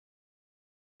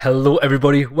Hello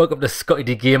everybody, welcome to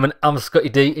ScottyDGaming. I'm Scotty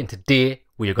D, and today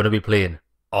we are going to be playing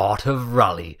Art of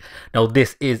Rally. Now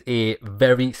this is a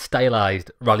very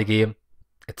stylized rally game.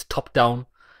 It's top down.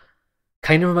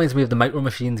 Kind of reminds me of the Micro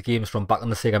Machines games from back on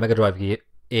the Sega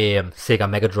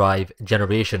Mega Drive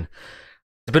generation.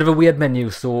 It's a bit of a weird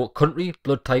menu, so country,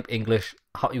 blood type, English,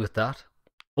 happy with that.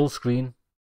 Full screen,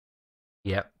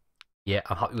 yeah,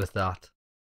 I'm happy with that.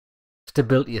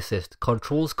 Stability assist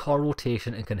controls car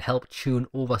rotation and can help tune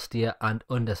oversteer and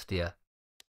understeer.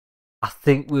 I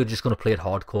think we're just going to play it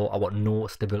hardcore. I want no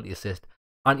stability assist.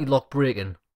 Anti-lock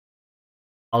braking,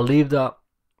 I'll leave that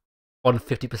on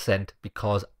 50%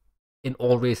 because in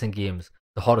all racing games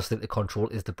the hardest thing to control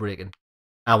is the braking.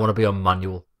 I want to be on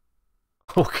manual.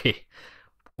 Okay,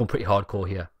 I'm pretty hardcore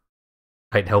here.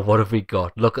 Right, now what have we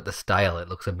got? Look at the style, it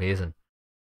looks amazing.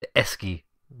 The Esky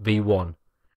V1,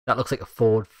 that looks like a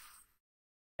Ford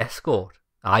Escort.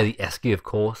 Aye, the Esky, of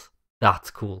course.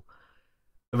 That's cool.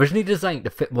 Originally designed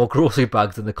to fit more grocery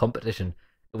bags than the competition,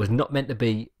 it was not meant to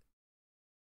be.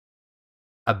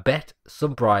 A bet,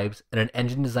 some bribes, and an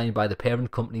engine designed by the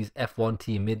parent company's F1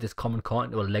 team made this common car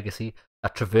into a legacy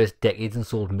that traversed decades and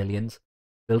sold millions,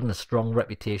 building a strong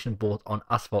reputation both on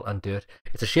asphalt and dirt.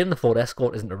 It's a shame the Ford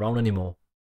Escort isn't around anymore.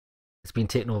 It's been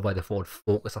taken over by the Ford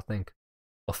Focus, I think.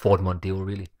 Or Ford Mondeo,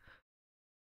 really.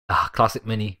 Classic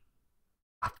Mini.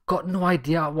 I've got no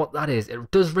idea what that is.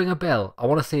 It does ring a bell. I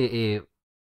want to say the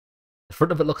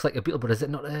front of it looks like a Beetle, but is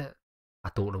it not a... I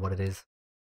don't know what it is.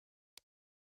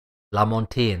 La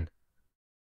Montagne.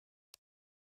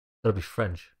 That'll be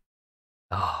French.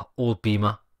 Old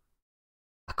Beamer.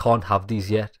 I can't have these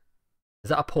yet. Is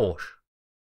that a Porsche?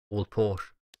 Old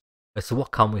Porsche. Right, so what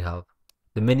can we have?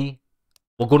 The Mini.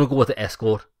 We're going to go with the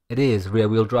Escort. It is rear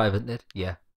wheel drive, isn't it?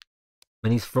 Yeah.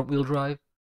 Mini's front wheel drive.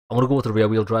 I'm going to go with the rear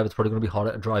wheel drive. It's probably going to be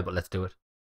harder to drive, but let's do it.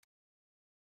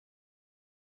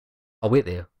 Oh, wait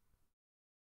there.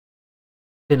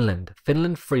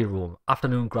 Finland free roam.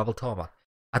 Afternoon gravel tarmac.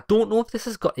 I don't know if this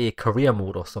has got a career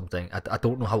mode or something. I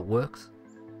don't know how it works.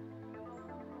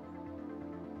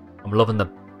 I'm loving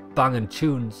the banging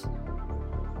tunes.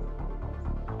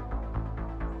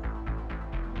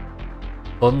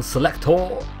 Fun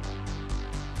selector.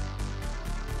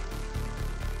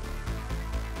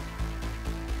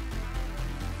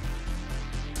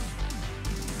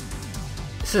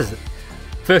 This is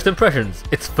first impressions.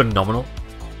 It's phenomenal.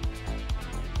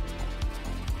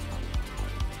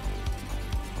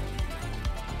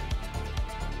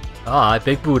 Ah,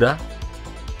 Big Buddha.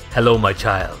 Hello, my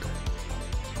child.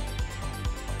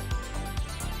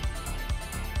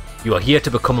 You are here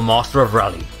to become a master of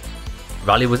rally.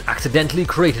 Rally was accidentally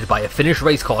created by a Finnish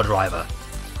race car driver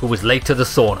who was late to the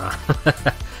sauna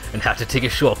and had to take a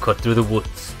shortcut through the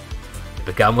woods. It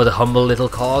began with the humble little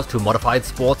cars to modified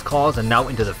sports cars and now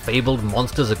into the fabled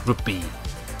monsters of Group B.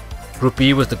 Group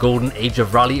B was the golden age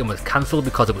of rally and was cancelled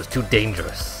because it was too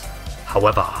dangerous.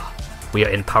 However, we are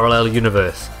in parallel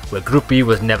universe where Group B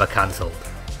was never cancelled,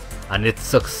 and its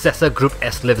successor Group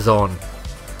S lives on.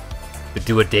 To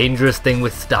do a dangerous thing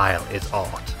with style is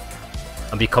art,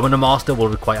 and becoming a master will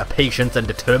require patience and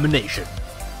determination.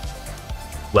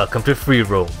 Welcome to Free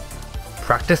Roam.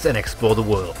 Practice and explore the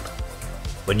world.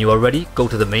 When you are ready, go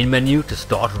to the main menu to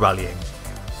start rallying.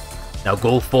 Now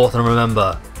go forth and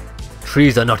remember,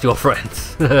 trees are not your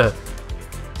friends. Do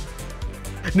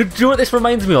you know what this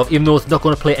reminds me of, even though it's not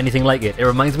going to play anything like it? It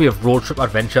reminds me of Road Trip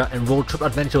Adventure, and Road Trip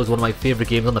Adventure was one of my favourite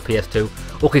games on the PS2.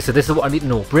 Okay, so this is what I need to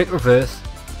know. Brake reverse,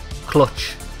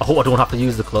 clutch. I hope I don't have to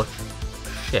use the clutch.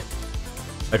 Shit.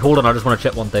 Right, hold on, I just want to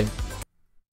check one thing.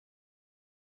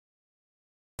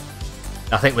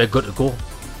 I think we're good to go.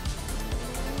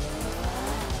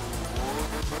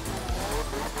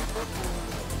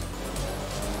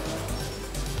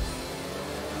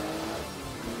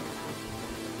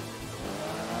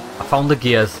 I found the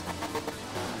gears.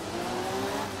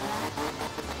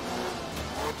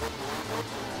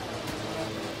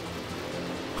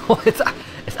 Oh, it's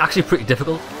actually pretty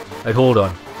difficult. Right, hold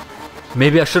on.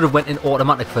 Maybe I should have went in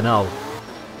automatic for now.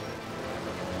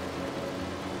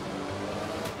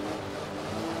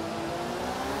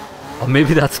 Or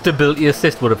maybe that stability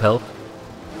assist would have helped.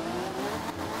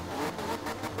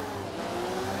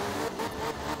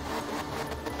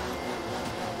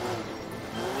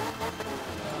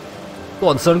 Go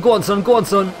on, son, go on, son, go on,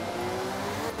 son.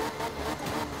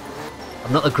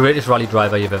 I'm not the greatest rally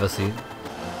driver you've ever seen.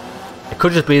 It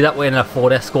could just be that way in a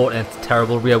Ford Escort and it's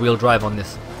terrible rear wheel drive on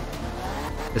this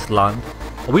land.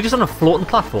 Are we just on a floating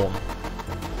platform?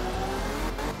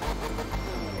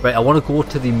 Right, I want to go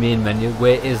to the main menu.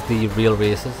 Where is the real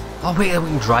races? Oh wait, we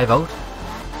can drive out.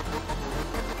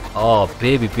 Oh,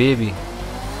 baby, baby.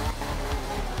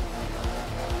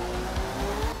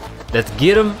 Let's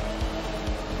get him.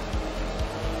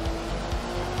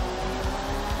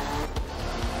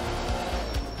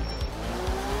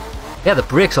 Yeah, the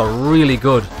brakes are really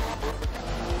good.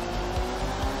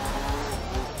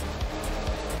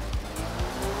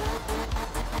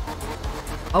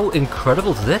 How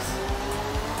incredible is this?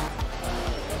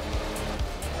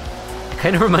 It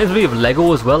kind of reminds me of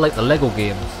Lego as well, like the Lego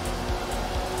games.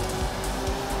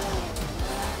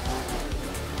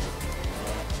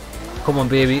 Come on,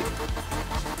 baby.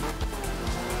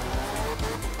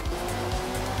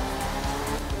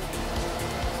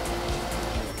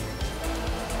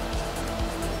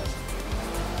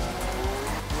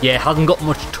 Yeah, it hasn't got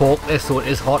much torque this, so it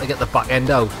is hard to get the back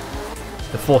end out.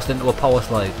 They're forced into a power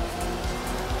slide.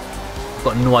 I've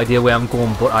got no idea where I'm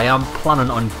going, but I am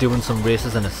planning on doing some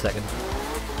races in a second.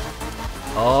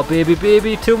 Oh, baby,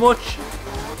 baby, too much?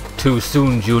 Too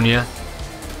soon, Junior.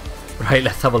 Right,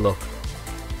 let's have a look.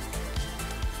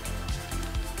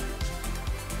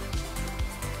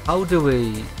 How do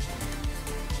we...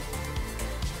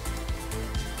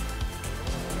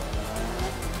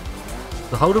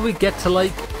 So how do we get to,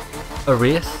 like, a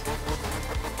race?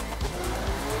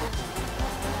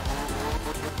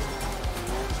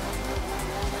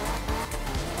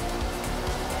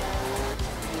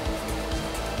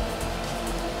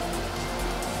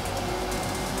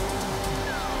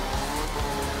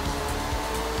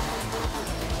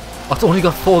 Oh, it's only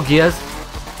got 4 gears.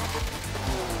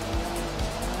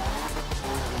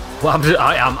 Well,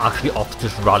 I am actually off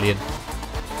just rallying.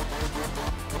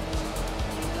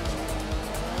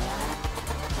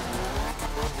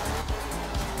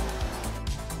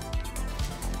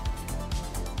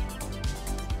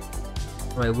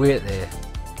 Right, wait there.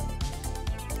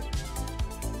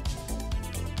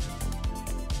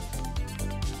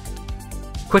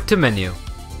 Quit to menu.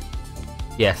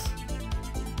 Yes.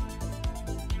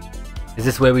 Is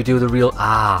this where we do the real...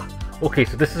 Ah! Okay,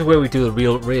 so this is where we do the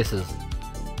real races.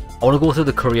 I want to go through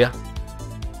the career.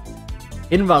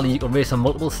 In Rally, you can race on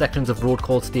multiple sections of road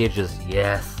called stages.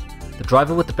 Yes. The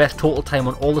driver with the best total time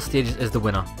on all the stages is the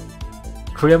winner.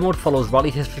 Career mode follows rally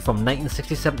history from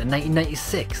 1967 to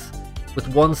 1996, with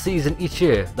 1 season each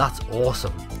year. That's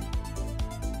awesome.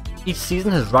 Each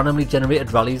season has randomly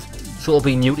generated rallies, so it'll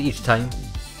be new to each time.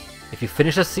 If you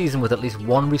finish a season with at least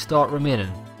 1 restart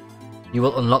remaining, you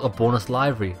will unlock a bonus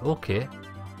livery. Okay.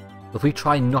 If we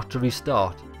try not to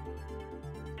restart,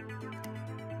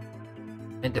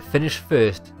 and to finish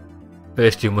first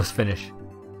you must finish.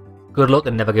 Good luck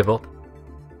and never give up.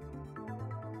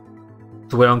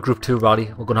 So we're on Group 2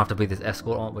 Rally. We're going to have to be this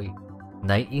escort, aren't we?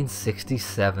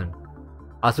 1967.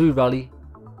 As Rally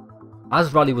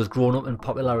was growing up in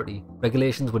popularity,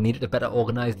 regulations were needed to better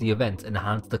organise the events and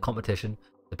enhance the competition.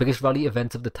 The biggest rally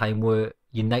events of the time were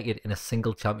united in a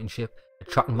single championship,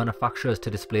 attracting manufacturers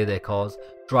to display their cars,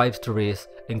 drives to race,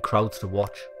 and crowds to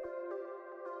watch.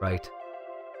 Right.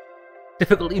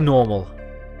 Difficulty normal.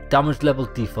 Damage level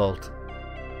default.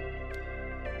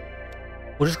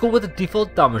 We'll just go with the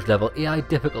default damage level, AI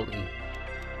difficulty.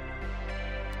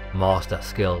 Master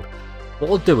skilled. What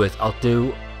I'll do is I'm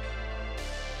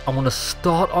going to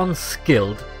start on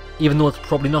skilled, even though it's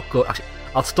probably not good. Actually,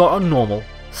 I'll start on normal,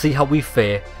 see how we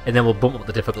fare, and then we'll bump up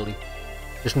the difficulty.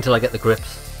 Just until I get the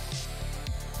grips.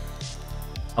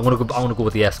 I want to go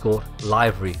with the escort.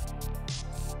 Livery.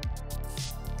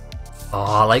 Oh,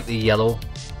 I like the yellow.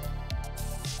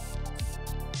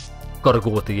 Gotta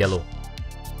go with the yellow.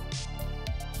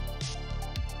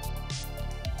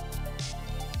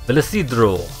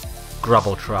 Velicidro.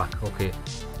 Gravel track. Okay.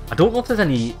 I don't know if there's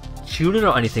any tuning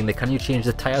or anything. Like, can you change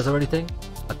the tyres or anything?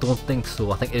 I don't think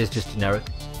so. I think it is just generic.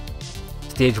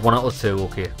 Stage 1 out of 2.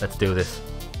 Okay, let's do this.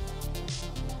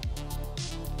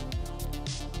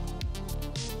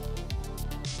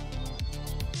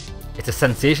 It's a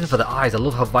sensation for the eyes. I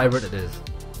love how vibrant it is.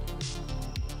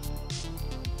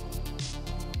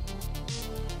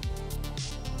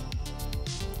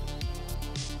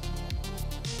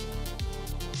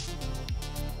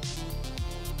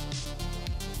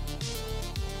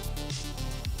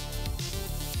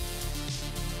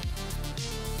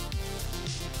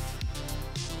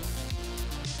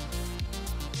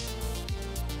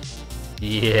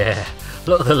 Yeah,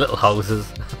 look at the little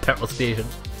houses. Petrol station.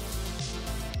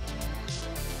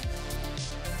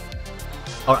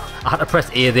 Oh, I had to press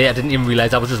A there, I didn't even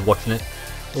realise, I was just watching it.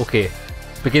 Okay,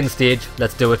 begin stage,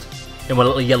 let's do it. In my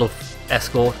little yellow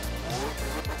escort.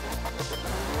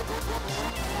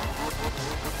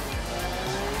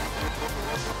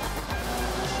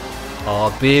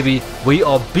 Oh baby, we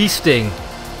are beasting.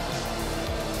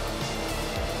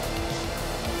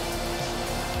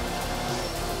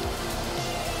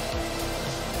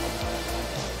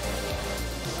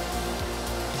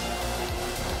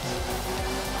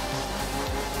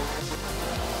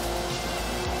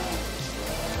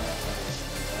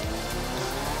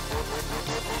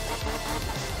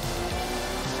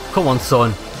 Come on,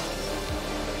 son.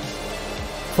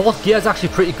 Fourth gear is actually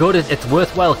pretty good. It's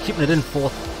worthwhile keeping it in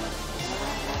fourth.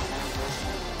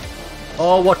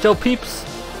 Oh, watch out, peeps.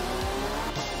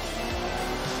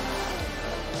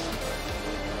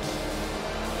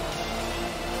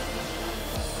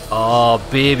 Oh,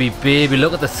 baby, baby.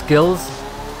 Look at the skills.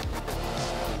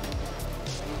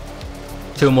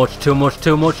 Too much, too much,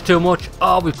 too much, too much.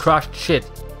 Oh, we've crashed. Shit.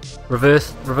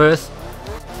 Reverse, reverse.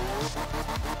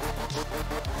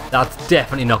 That's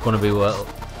definitely not going to be well.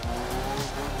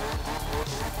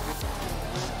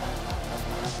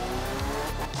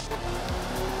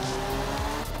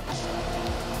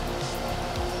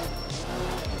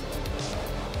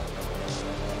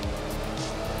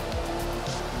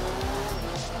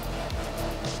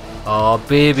 Oh,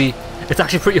 baby. It's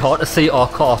actually pretty hard to see our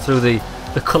car through the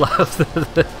colour of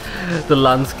the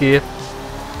landscape.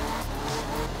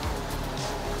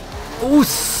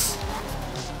 Oos!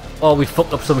 Oh, we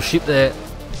fucked up some sheep there.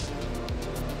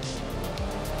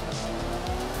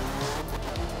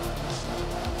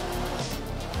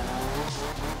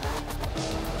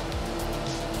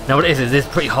 Now it is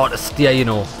pretty hard to steer, you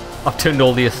know. I've turned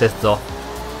all the assists off.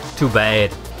 Too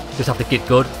bad. Just have to get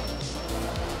good.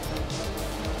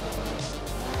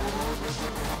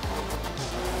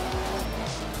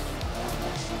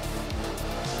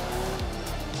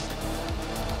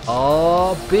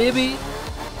 Oh, baby.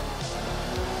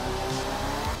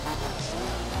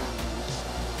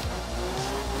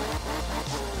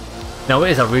 Now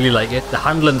it is, I really like it. The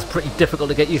handling's pretty difficult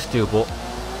to get used to, but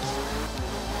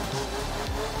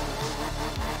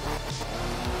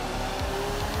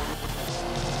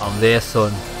I'm there,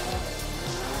 son.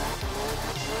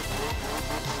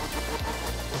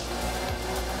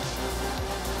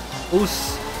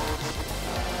 Oos.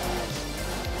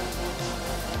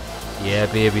 Yeah,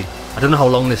 baby. I don't know how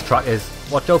long this track is.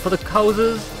 Watch out for the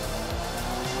houses.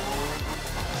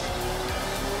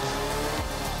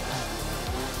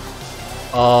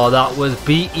 Oh, that was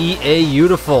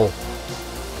beautiful.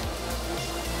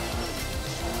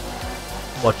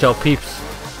 Watch out, peeps.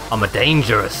 I'm a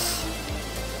dangerous.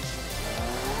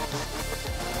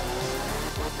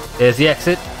 There's the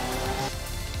exit.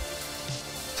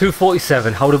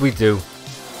 247. How did we do?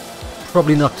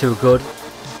 Probably not too good.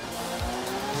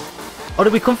 Or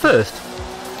did we come first?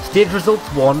 Stage results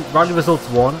 1, rally results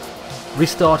 1,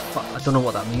 restart, I don't know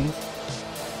what that means.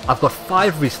 I've got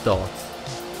 5 restarts.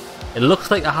 It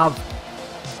looks like I have...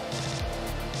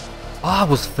 Oh, I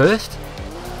was first?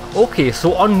 Okay,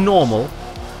 so on normal,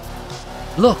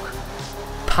 look,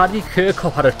 Paddy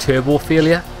Kirkhope had a turbo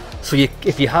failure. So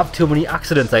if you have too many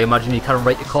accidents, I imagine you can't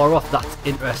write your car off. That's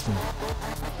interesting.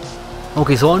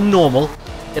 Okay, so on normal,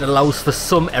 it allows for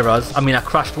some errors. I mean, I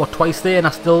crashed, what, twice there, and I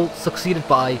still succeeded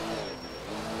by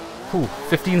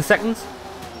 15 seconds?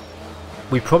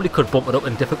 We probably could bump it up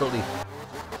in difficulty.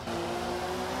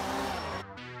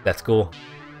 Let's go.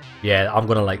 Yeah, I'm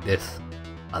gonna like this.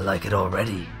 I like it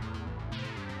already.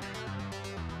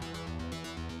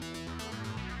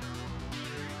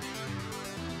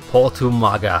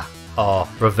 Portumaga. Oh,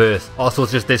 reverse. Also,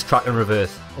 it's just this track in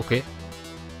reverse. Okay.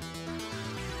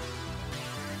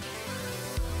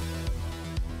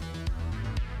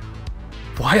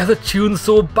 Why are the tunes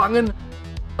so banging?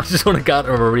 I just want to get out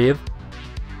of a rave.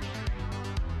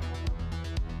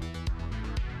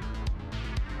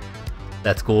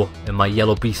 Let's go in my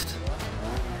yellow beast.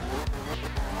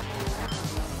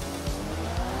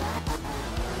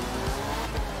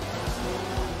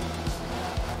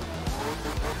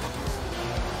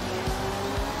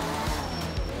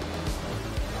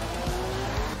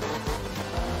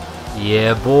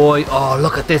 Yeah, boy. Oh,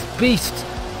 look at this beast.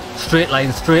 Straight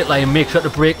line, make sure to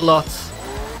brake lots.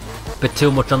 Bit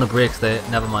too much on the brakes there,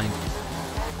 never mind.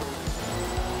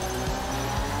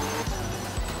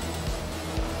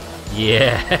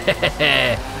 Yeah,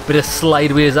 bit of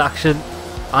slideways action.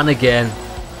 And again.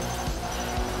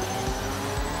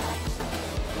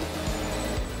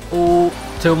 Oh,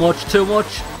 too much, too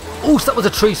much. Oh, so that was a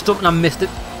tree stump and I missed it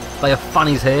by a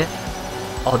fanny's hair.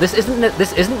 Oh, this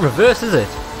isn't reverse, is it?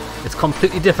 It's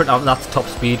completely different. Oh, that's top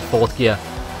speed, 4th gear.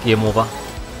 Game over.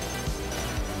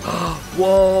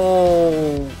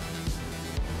 Whoa!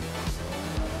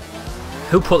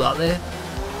 Who put that there?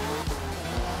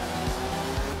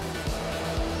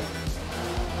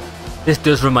 This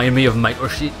does remind me of Micro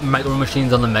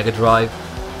Machines on the Mega Drive.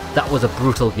 That was a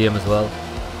brutal game as well.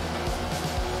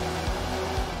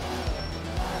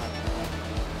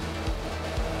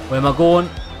 Where am I going?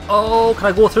 Oh, can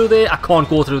I go through there? I can't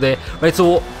go through there. Right,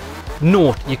 so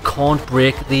note, you can't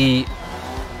break the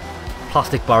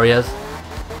plastic barriers.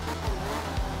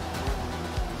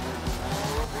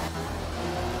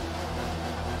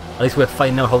 At least we're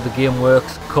finding out how the game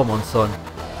works. Come on, son.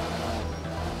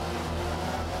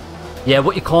 Yeah,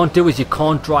 what you can't do is you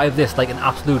can't drive this like an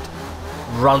absolute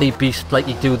rally beast like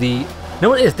you do the... You know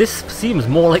what it is? This seems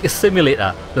more like a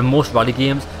simulator than most rally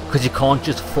games, because you can't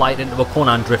just fly it into a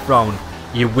corner and drift round.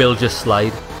 You will just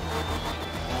slide.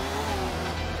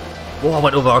 Whoa, I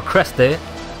went over a crest there.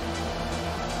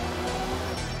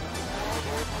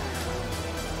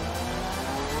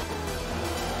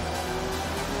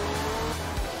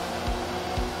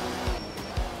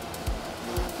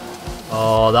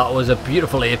 Oh, that was a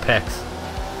beautiful apex.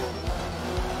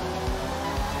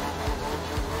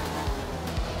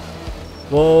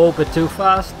 Whoa, a bit too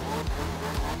fast.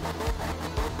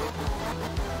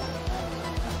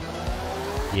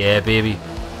 Yeah, baby.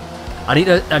 I need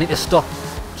to stop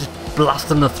just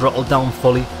blasting the throttle down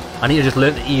fully. I need to just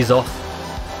learn to ease off,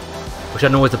 which I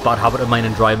know is a bad habit of mine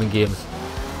in driving games.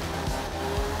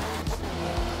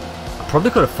 I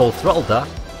probably could have full throttled that.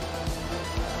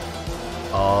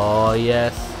 Oh,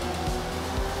 yes.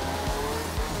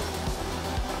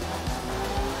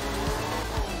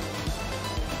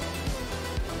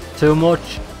 Too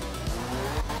much.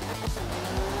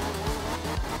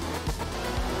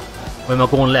 Where am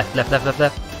I going? Left, left, left, left,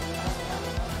 left.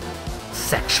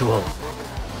 Sexual.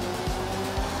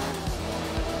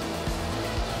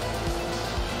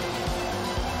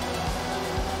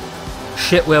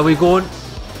 Shit, where are we going?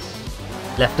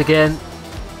 Left again.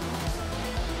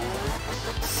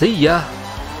 See ya.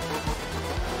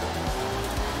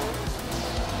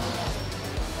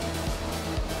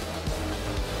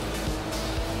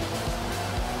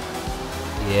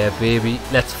 Yeah, baby.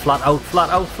 Let's flat out, flat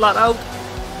out, flat out.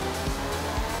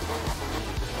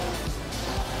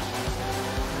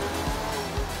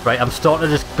 Right, I'm starting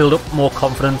to just build up more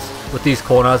confidence with these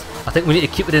corners. I think we need to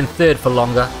keep it in third for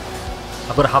longer.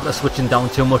 I've got a habit of switching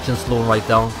down too much and slowing right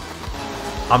down.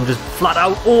 I'm just flat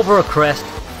out over a crest.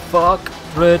 Fuck.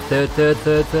 Third, third, third,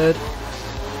 third, third.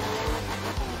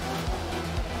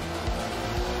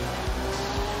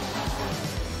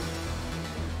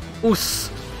 Oos.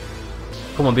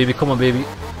 Come on, baby, come on, baby.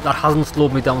 That hasn't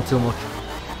slowed me down too much.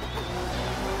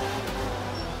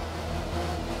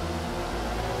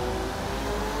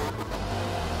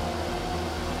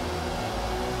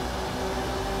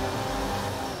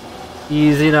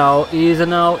 Easy now, easy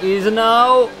now, easy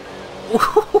now.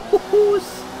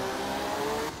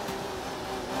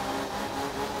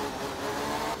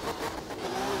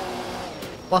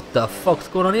 What the fuck's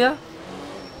going on here?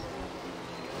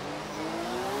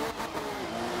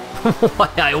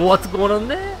 What's going on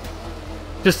there?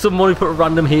 Just somebody put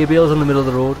random hay bales in the middle of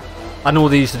the road. I know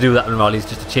they used to do that in rallies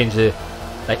just to change the...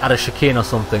 like add a chicane or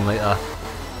something like that.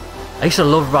 I used to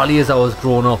love rally as I was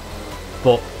growing up,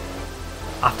 but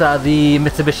after the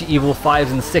Mitsubishi Evo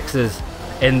 5s and 6s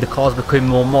and the cars became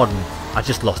more modern, I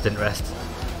just lost interest.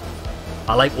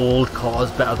 I like old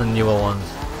cars better than newer ones.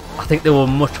 I think they were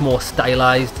much more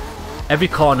stylized. Every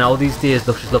car now these days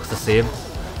just looks the same.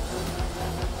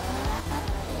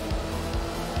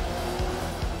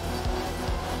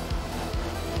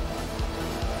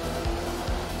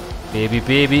 Baby,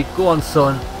 baby, go on,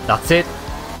 son. That's it.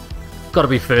 Gotta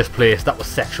be first place. That was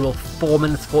sexual. 4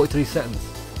 minutes 43 seconds.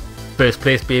 First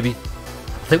place, baby.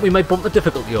 I think we might bump the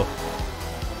difficulty up.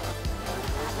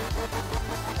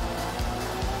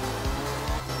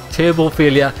 Turbo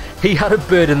failure. He had a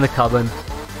bird in the cabin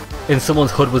and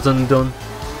someone's hood was undone.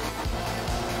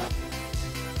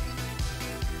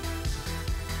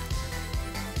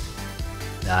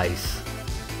 Nice.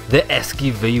 The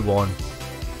Esky V1.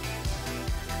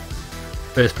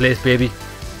 First place, baby.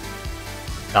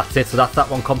 That's it, so that's that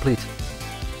one complete.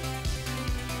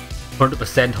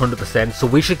 100%, 100%. So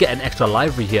we should get an extra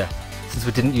library here, since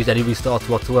we didn't use any restarts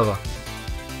whatsoever.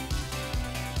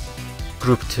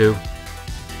 Group 2.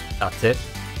 That's it.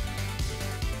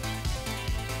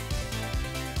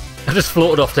 I just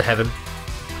floated off to heaven.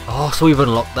 Oh, so we've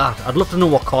unlocked that. I'd love to know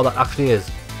what car that actually is.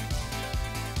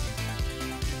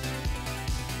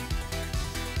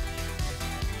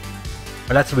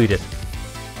 Well, let's read it.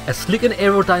 A sleek and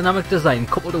aerodynamic design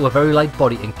coupled to a very light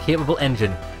body and capable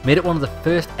engine made it one of the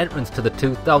first entrants to the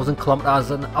 2,000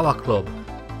 km/h club,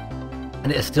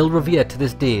 and it is still revered to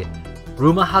this day.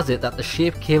 Rumour has it that the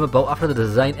shape came about after the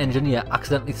design engineer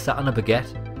accidentally sat on a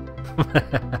baguette.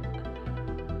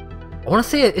 I want to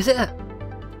say it, is it a...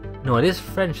 No, it is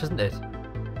French, isn't it?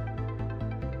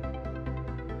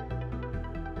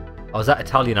 Or was that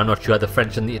Italian? I'm not sure. The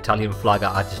French and the Italian flag,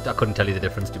 I couldn't tell you the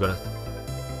difference, to be honest.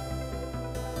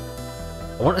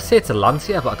 I want to say it's a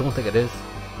Lancia, but I don't think it is.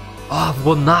 Oh, I've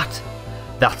won that!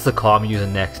 That's the car I'm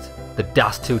using next. The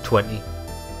DAS 220.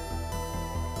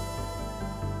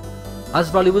 As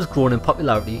rally was growing in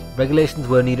popularity, regulations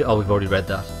were needed. Oh, we've already read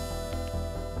that.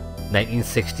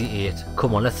 1968.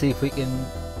 Come on, let's see if we can...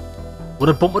 We're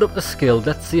going to bump it up to skilled.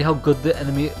 Let's see how good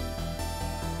the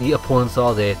opponents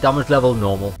are there. Damage level,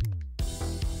 normal.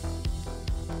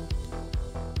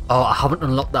 Oh, I haven't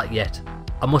unlocked that yet.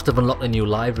 I must have unlocked a new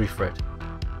library for it.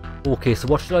 Okay, so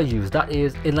what should I use? That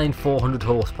is inline 400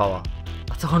 horsepower.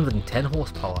 That's 110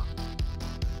 horsepower.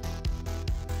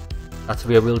 That's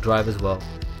rear wheel drive as well.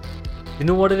 You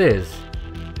know what it is?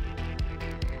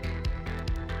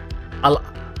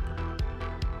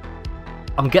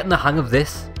 I'm getting the hang of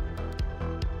this.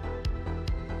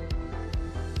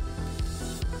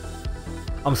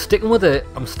 I'm sticking with it.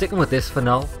 I'm sticking with this for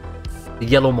now. The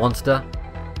yellow monster.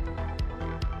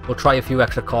 We'll try a few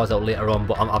extra cars out later on,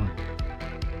 but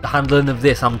the handling of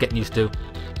this I'm getting used to.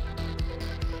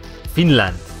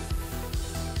 Finland.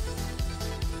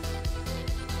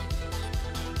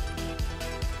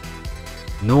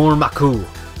 Nurmaku.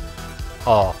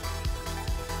 Oh.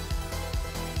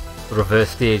 The reverse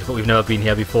stage, but we've never been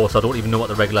here before, so I don't even know what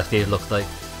the regular stage looks like.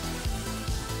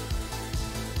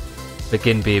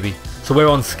 Begin, baby. So we're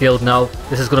on skilled now.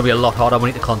 This is going to be a lot harder.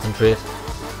 We need to concentrate.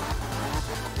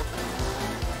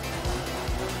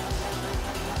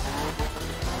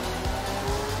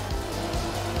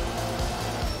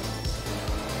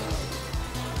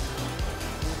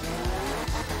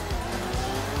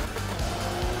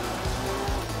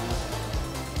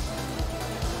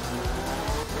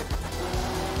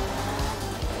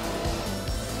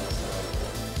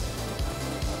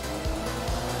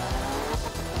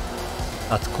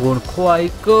 That's going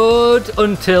quite good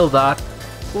until that.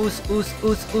 Oos, oos,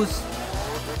 oos, oos.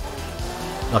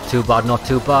 Not too bad, not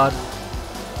too bad.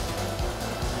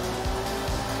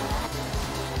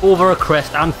 Over a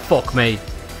crest and fuck me.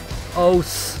 Oh,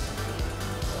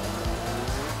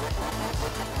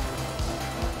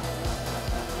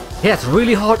 yeah, it's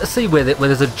really hard to see where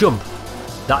there's a jump.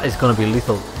 That is going to be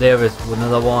lethal. There is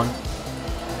another one.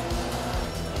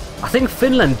 I think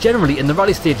Finland, generally, in the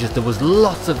rally stages, there was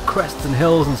lots of crests and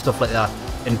hills and stuff like that,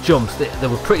 and jumps. They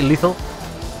were pretty lethal.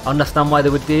 I understand why they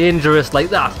were dangerous like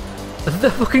that.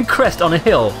 The fucking crest on a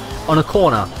hill, on a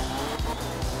corner.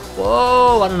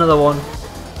 Whoa, and another one.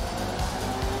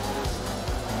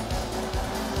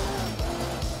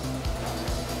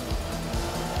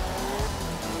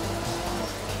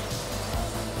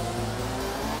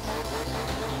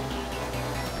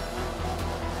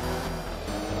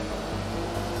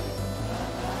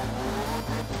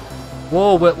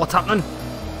 Whoa, wait, what's happening?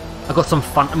 I got some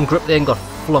phantom grip there and got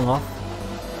flung off.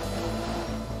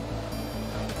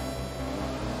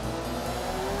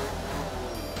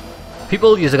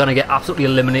 People, you're going to get absolutely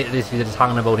eliminated if you're just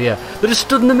hanging about here. They just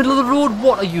stood in the middle of the road.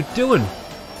 What are you doing?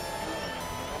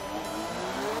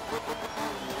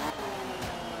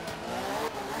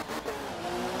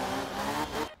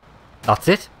 That's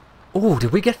it. Oh,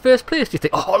 did we get first place? Do you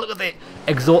think? Oh, look at the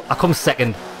exhaust. I come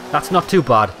second. That's not too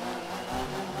bad.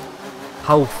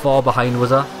 How far behind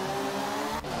was I?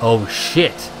 Oh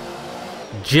shit.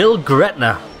 Jill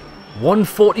Gretna.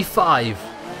 145.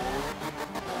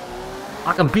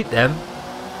 I can beat them.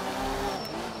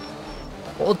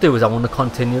 What I'll do is I want to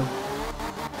continue.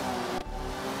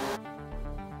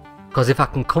 Because if I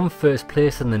can come first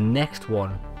place in the next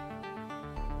one,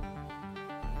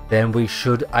 then we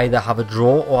should either have a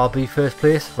draw or I'll be first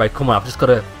place. Right, come on,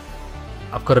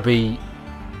 I've got to be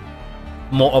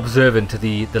more observant to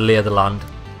the lay of the land.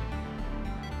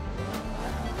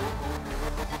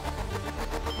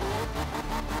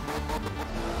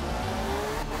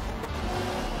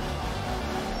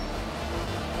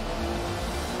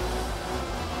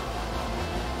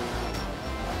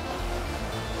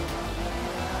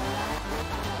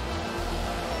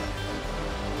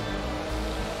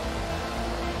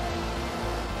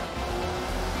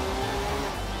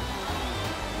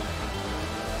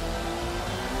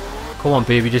 Come on,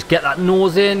 baby, just get that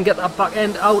nose in, get that back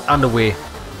end out and away.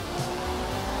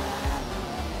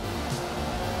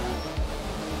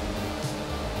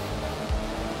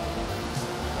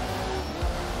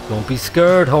 Don't be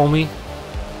scared, homie.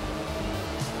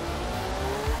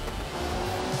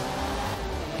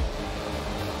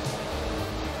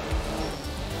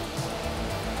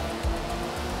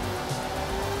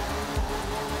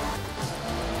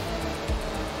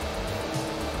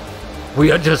 We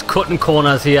are just cutting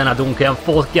corners here and I don't care. I'm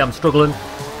fourth gear, I'm struggling.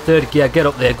 Third gear, get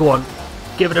up there, go on.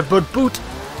 Give it a good boot.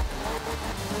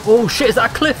 Oh shit, is that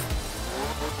a cliff?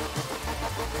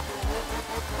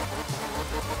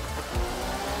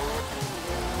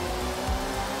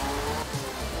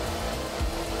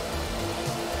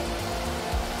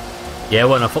 Yeah,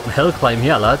 we're on a fucking hill climb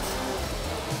here, lads.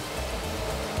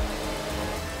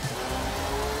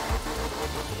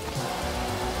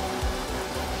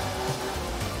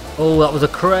 Oh, that was a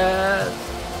crash.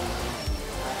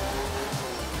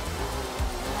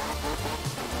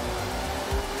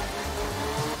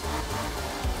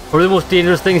 One of the most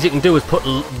dangerous things you can do is put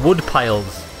wood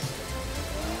piles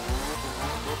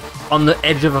on the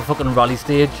edge of a fucking rally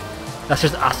stage. That's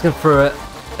just asking for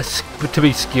to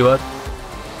be skewered.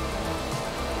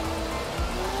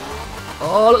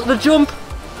 Oh, look at the jump!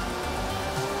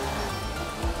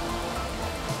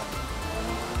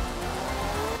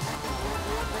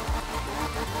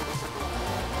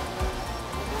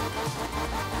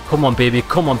 Come on, baby,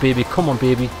 come on, baby, come on,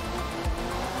 baby.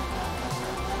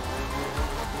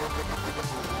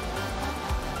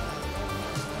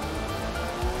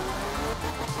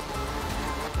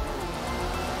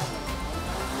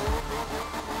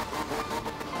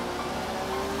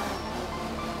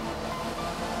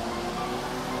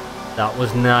 That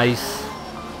was nice.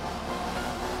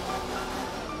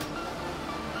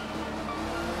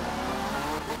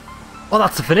 Oh,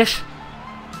 that's the finish.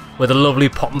 With a lovely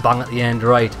pop and bang at the end.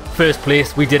 Right, first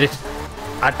place, we did it.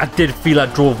 I did feel I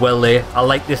drove well there. I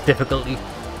like this difficulty.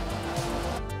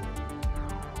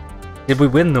 Did we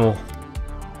win though?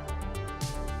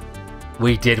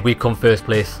 We did, we come first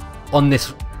place on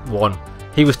this one.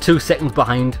 He was 2 seconds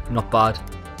behind, not bad.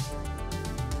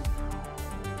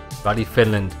 Rally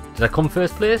Finland. Did I come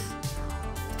first place?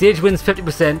 Stage wins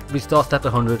 50%, restart at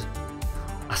 100.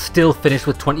 I still finished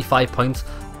with 25 points.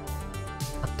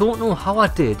 I don't know how I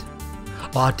did.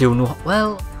 Oh, I do know.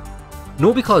 Well,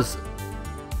 no, because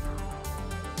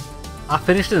I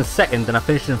finished in second and I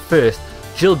finished in first.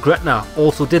 Jill Gretna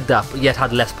also did that, but yet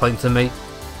had less points than me.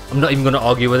 I'm not even going to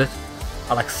argue with it.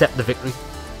 I'll accept the victory.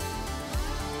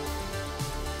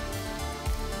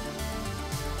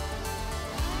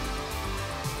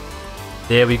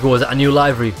 There we go. Is that a new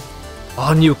livery?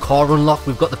 Oh, new car unlock.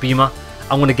 We've got the Beamer.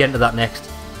 I'm going to get into that next.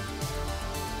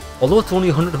 Although it's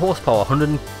only 100 horsepower,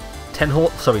 10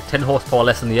 horsepower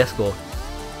less than the Escort.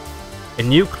 A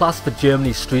new class for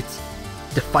Germany's streets,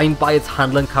 defined by its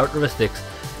handling characteristics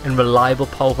and reliable,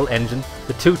 powerful engine.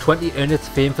 The 220 earned its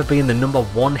fame for being the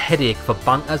 #1 headache for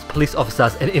bankers, police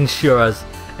officers and insurers,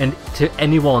 and to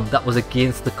anyone that was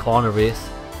against the car in a race.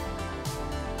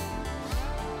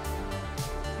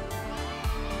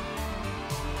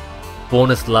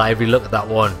 Bonus livery, look at that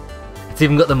one. It's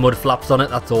even got the mud flaps on it,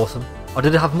 that's awesome. Or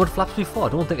did it have mud flaps before? I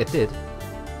don't think it did.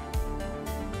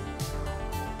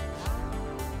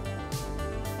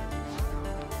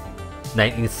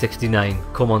 $1969,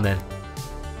 come on then.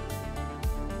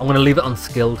 I'm going to leave it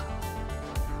unskilled.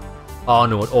 Oh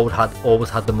no, it always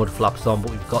had the mud flaps on,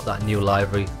 but we've got that new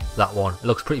livery. That one, it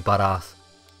looks pretty badass.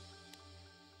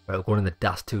 Right, we're going in the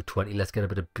DAS 220, let's get a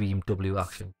bit of BMW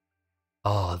action.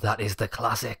 Oh, that is the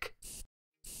classic.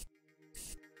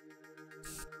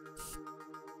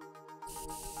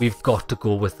 We've got to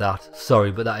go with that.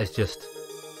 Sorry, but that is just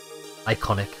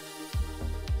iconic.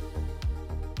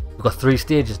 We've got 3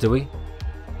 stages, do we?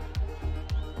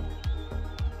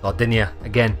 Sardinia,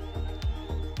 again.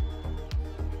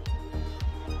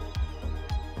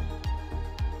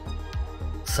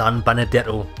 San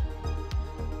Benedetto.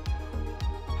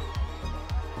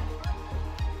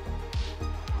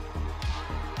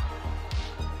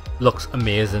 Looks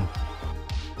amazing.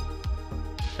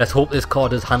 Let's hope this car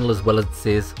does handle as well as it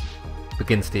says.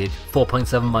 Begin stage,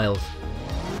 4.7 miles.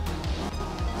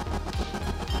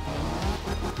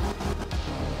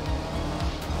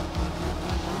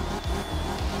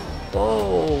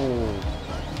 Whoa!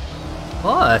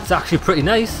 Oh, it's actually pretty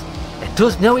nice. It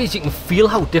does nowadays, you can feel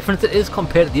how different it is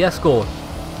compared to the Escort.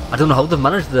 I don't know how they've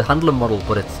managed the handling model,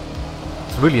 but it's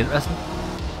really interesting.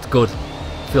 It's good.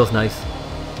 Feels nice.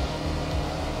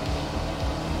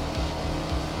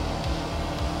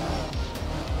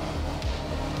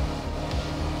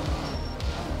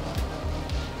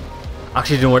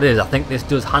 Actually, do you know what it is? I think this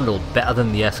does handle better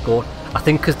than the Escort. I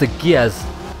think because the gears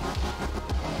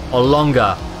are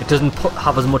longer, it doesn't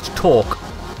have as much torque,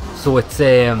 so it's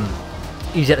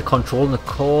easier to control in the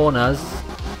corners.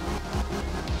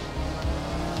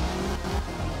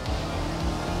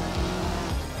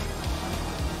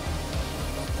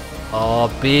 Oh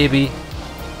baby,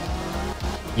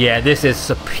 yeah, this is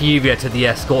superior to the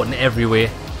Escort in every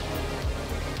way.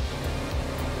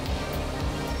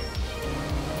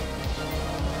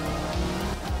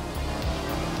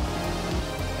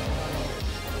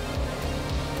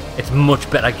 It's much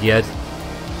better geared.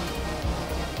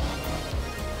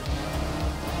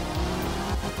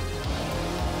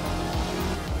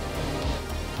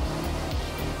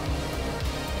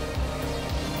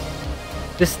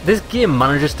 This game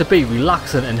manages to be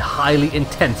relaxing and highly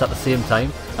intense at the same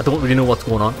time. I don't really know what's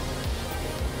going on.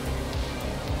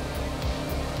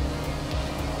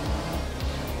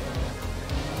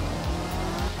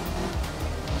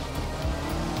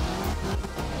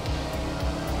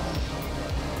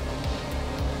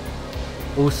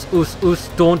 Oos,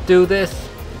 don't do this.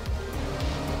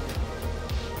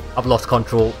 I've lost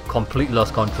control, completely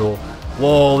lost control.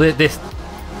 Whoa, this,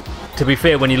 to be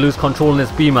fair, when you lose control in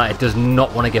this beamer, it does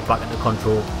not want to get back into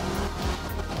control.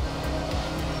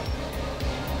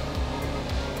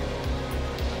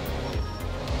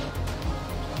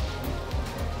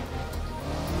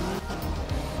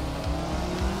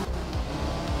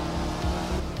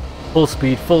 Full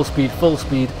speed, full speed, full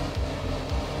speed.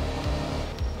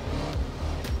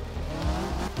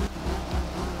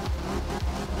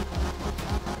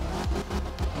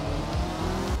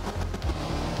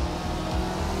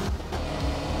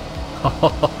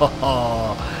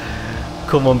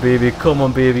 Come on, baby, come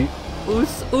on, baby.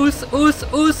 Oos.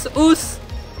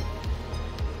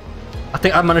 I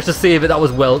think I managed to save it. That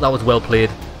was well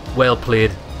played. Well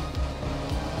played.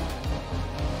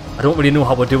 I don't really know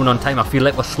how we're doing on time. I feel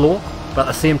like we're slow, but at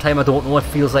the same time I don't know. It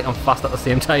feels like I'm fast at the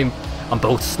same time. I'm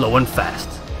both slow and fast.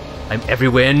 I'm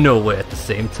everywhere and nowhere at the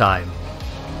same time.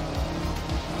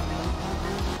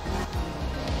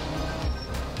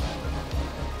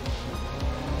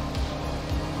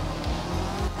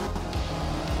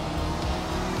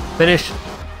 Finish.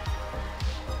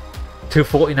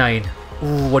 2:49.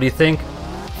 Ooh, what do you think?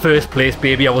 First place,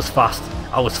 baby. I was fast.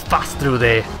 I was fast through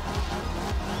there.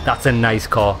 That's a nice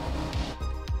car.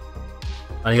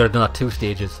 And you gotta do that 2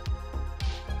 stages.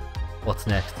 What's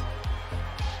next?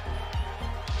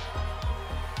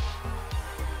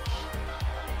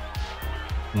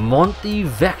 Monte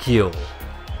Vecchio.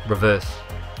 Reverse.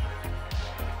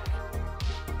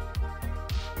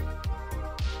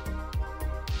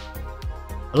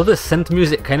 I love this synth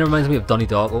music. Kind of reminds me of Donnie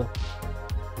Darko.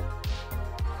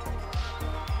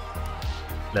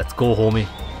 Let's go, homie.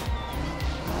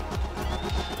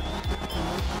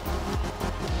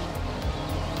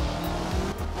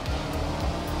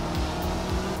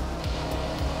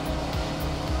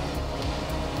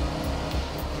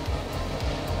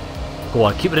 Go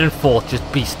on, keep it in 4th, just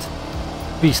beast.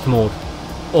 Beast mode.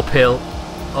 Uphill.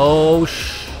 Oh,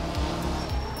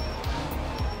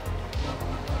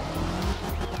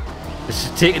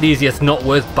 Just take it easy, it's not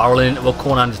worth barreling into a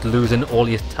corner and just losing all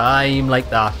your time like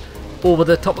that. Over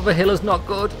the top of a hill is not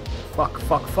good. Fuck.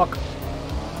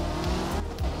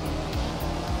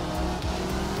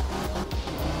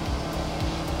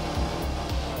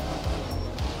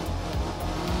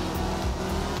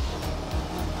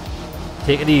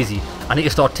 Take it easy. I need to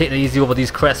start taking it easy over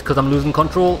these crests because I'm losing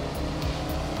control.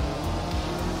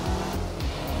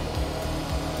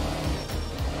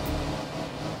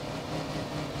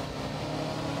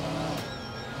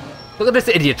 Look at this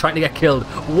idiot trying to get killed.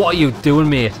 What are you doing,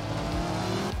 mate?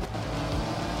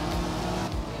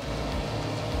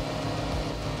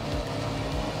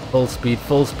 Full speed,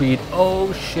 full speed.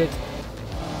 Oh shit.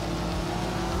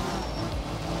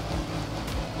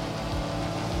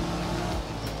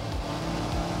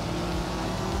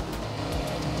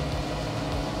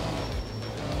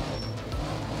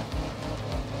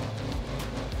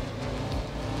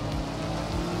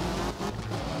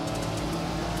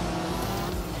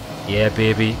 Yeah,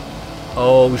 baby.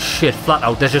 Oh shit, flat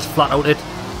out. Let's just flat out it.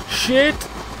 Shit!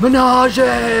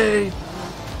 Menage!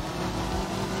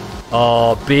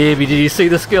 Oh baby, did you see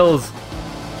the skills?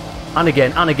 And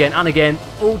again, and again, and again.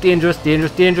 Oh, dangerous,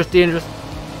 dangerous, dangerous, dangerous.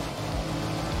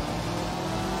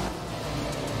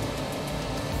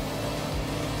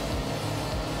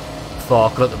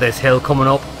 Fuck, look at this hill coming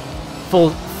up.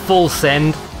 Full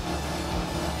send.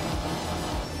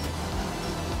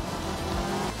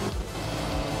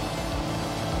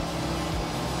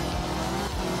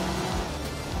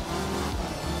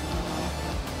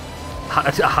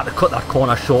 I had to cut that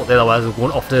corner short there, otherwise we're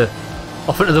going off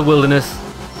into the wilderness.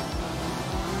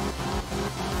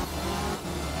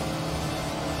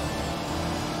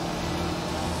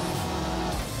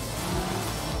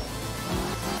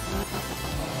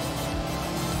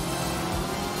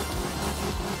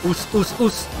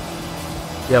 Oos.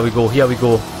 Here we go, here we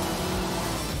go.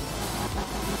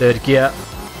 Third gear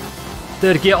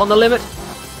on the limit.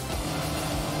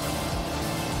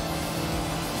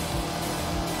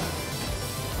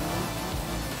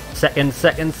 Second,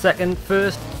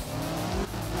 first.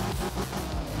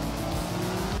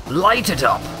 Light it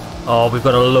up! Oh, we've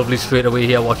got a lovely straightaway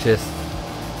here, watch this.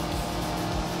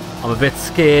 I'm a bit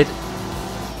scared.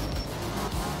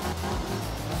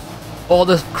 Oh,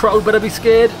 the crowd better be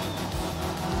scared.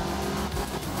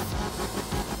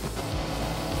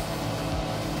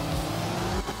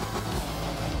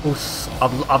 Oh,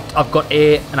 I've got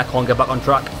A and I can't get back on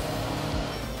track.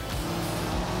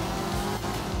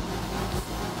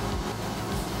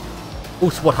 Oh,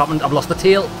 what happened? I've lost the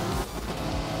tail.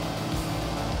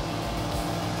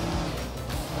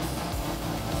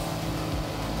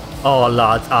 Oh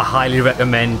lads, I highly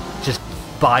recommend just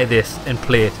buy this and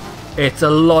play it. It's a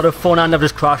lot of fun, and I've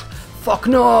just crashed. Fuck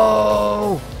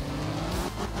no!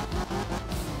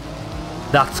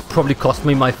 That's probably cost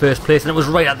me my first place, and it was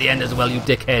right at the end as well, you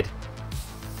dickhead.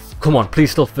 Come on,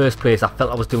 please still first place. I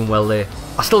felt I was doing well there.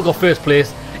 I still got first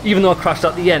place, even though I crashed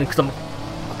at the end because I'm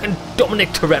fucking Dominic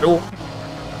Toretto.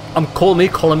 Call me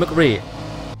Colin McRae.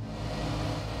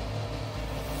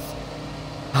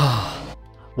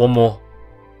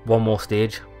 One more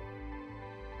stage.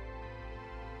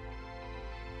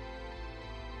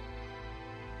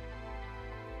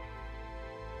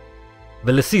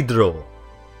 Velicidro.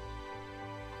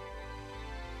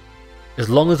 As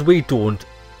long as we don't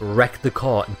wreck the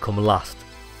car and come last,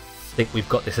 I think we've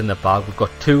got this in the bag. We've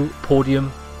got 2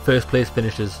 podium first place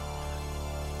finishes.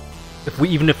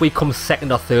 Even if we come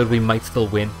second or third, we might still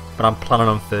win, but I'm planning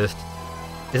on first.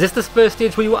 Is this the first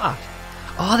stage we were at?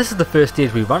 Oh, this is the first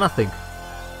stage we ran, I think.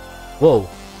 Whoa.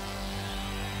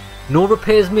 No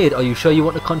repairs made. Are you sure you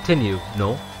want to continue?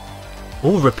 No.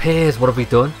 Oh, repairs. What have we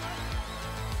done?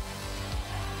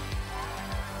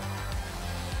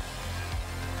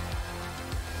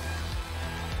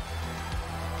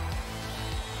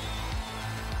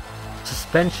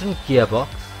 Suspension gearbox.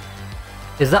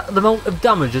 Is that the amount of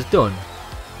damage is done?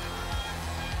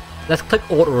 Let's click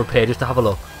auto repair just to have a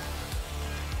look.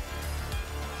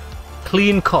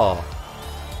 Clean car.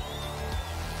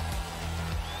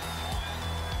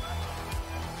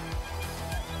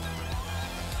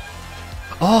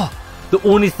 Oh, the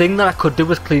only thing that I could do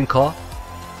was clean car.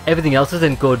 Everything else is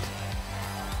in good.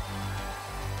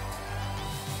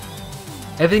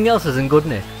 Everything else is in good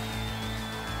nick.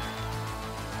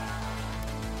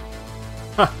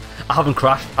 I haven't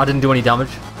crashed. I didn't do any damage.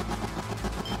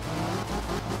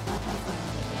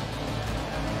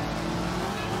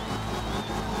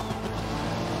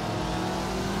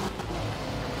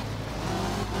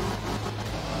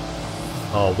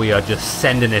 Oh, we are just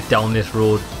sending it down this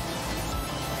road.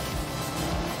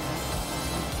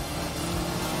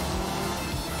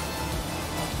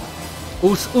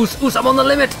 Oos, oos, oos, I'm on the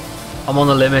limit! I'm on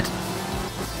the limit.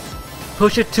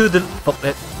 Push it to the... Fuck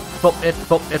it. Fuck it,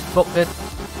 fuck it, fuck it.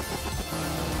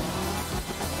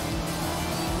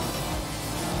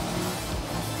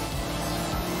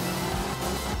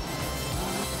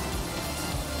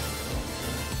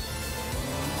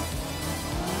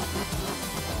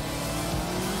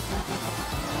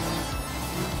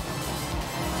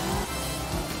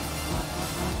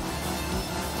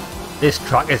 This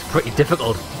track is pretty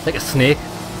difficult, like a snake.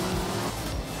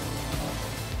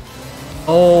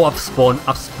 Oh, I've spun,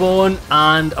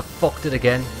 and I fucked it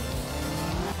again.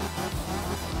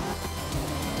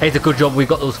 Hey, it's a good job we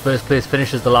got those first place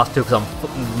finishes the last 2 because I'm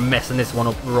fucking messing this one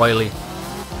up royally.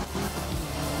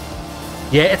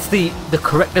 Yeah, it's the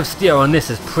corrective steer on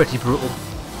this is pretty brutal.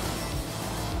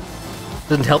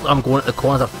 Doesn't help that I'm going at the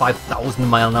corners at 5,000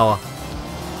 mile an hour.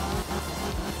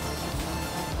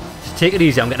 Take it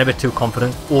easy, I'm getting a bit too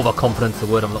confident. Overconfidence is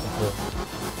the word I'm looking for.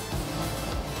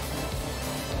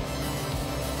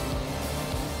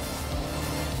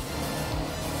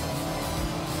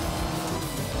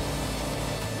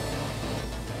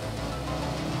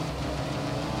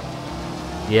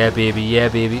 Yeah, baby, yeah,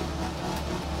 baby.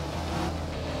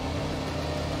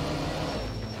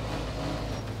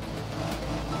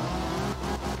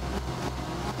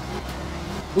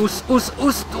 Oos, oos,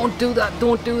 oos, don't do that,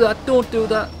 don't do that, don't do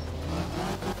that.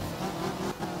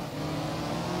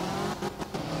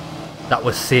 That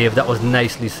was saved, that was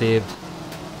nicely saved.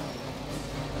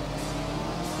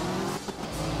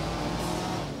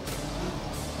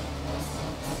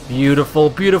 Beautiful,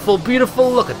 beautiful, beautiful,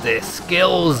 look at this,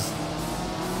 skills.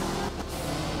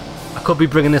 I could be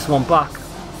bringing this one back.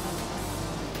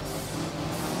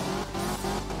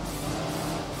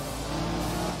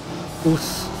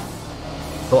 Oos.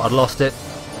 Thought I'd lost it.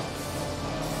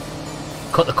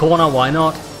 Cut the corner, why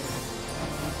not?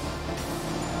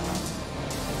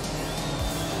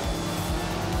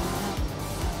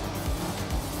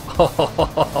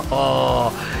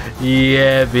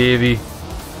 Yeah, baby.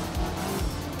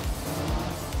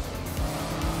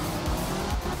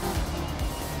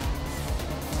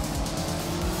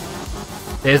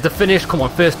 There's the finish. Come on,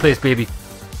 first place, baby.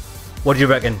 What do you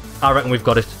reckon? I reckon we've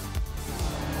got it.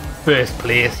 First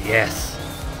place, yes.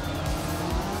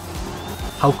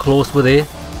 How close were they?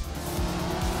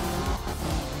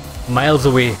 Miles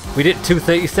away. We did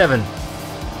 2:37.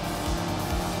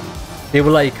 They were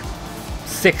like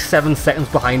 6-7 seconds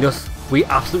behind us. We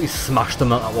absolutely smashed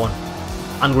them at that one.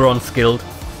 And we're unskilled.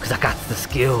 Because I got the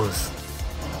skills.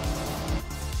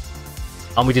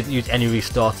 And we didn't use any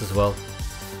restarts as well.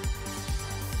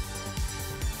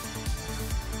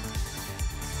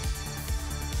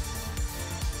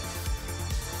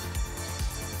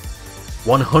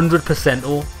 100%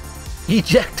 oh.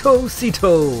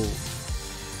 Ejecto-cito.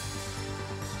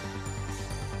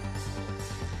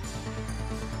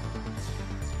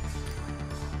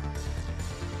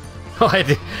 Oh,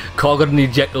 car got an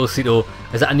Ejecto-cito.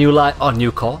 Is that a new light? Oh,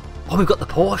 new car. Oh, we've got the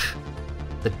Porsche.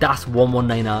 The Das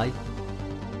 119i.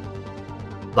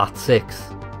 Flat 6.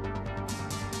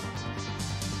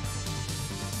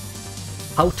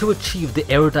 How to achieve the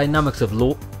aerodynamics of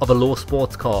a low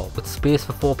sports car with space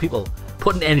for 4 people.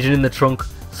 Put an engine in the trunk.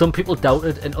 Some people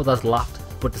doubted and others laughed,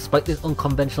 but despite this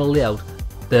unconventional layout,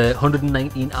 the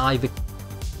 119i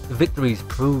victories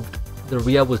proved the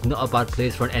rear was not a bad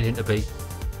place for an engine to be.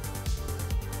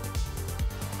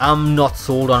 I'm not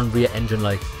sold on rear engine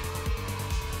like.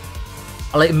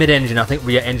 I like mid-engine, I think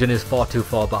rear engine is far too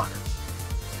far back.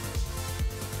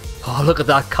 Oh, look at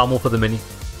that camo for the Mini.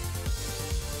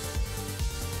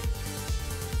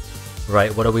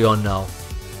 Right, what are we on now?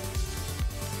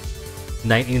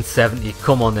 1970,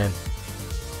 come on then.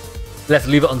 Let's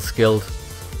leave it unskilled.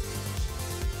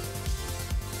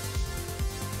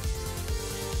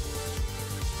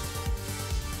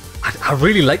 I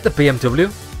really like the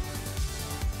BMW.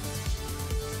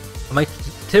 I might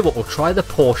tell you what, we'll try the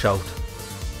Porsche out.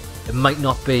 It might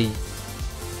not be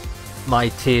my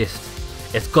taste.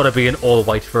 It's got to be an all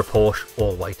white for a Porsche.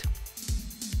 All white.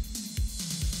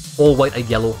 All white or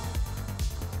yellow.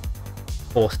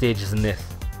 4 stages in this.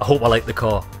 I hope I like the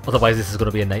car. Otherwise this is going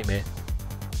to be a nightmare.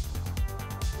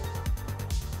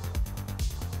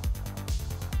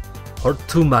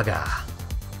 Hortumaga.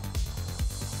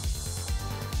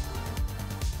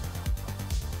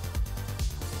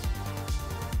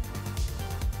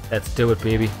 Let's do it,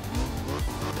 baby.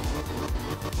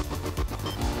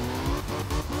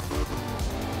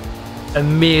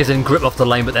 Amazing grip off the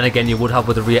line, but then again you would have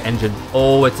with the rear engine.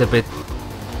 Oh, it's a bit...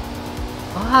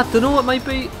 I don't know, it might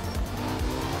be.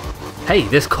 Hey,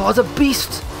 this car's a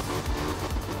beast.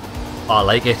 I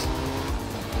like it.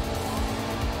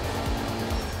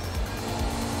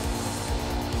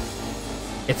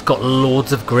 It's got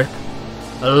loads of grip.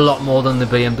 A lot more than the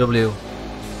BMW.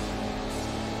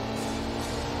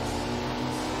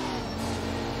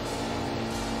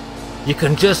 You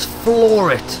can just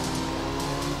floor it.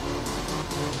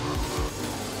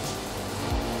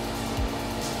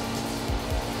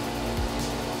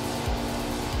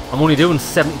 I'm only doing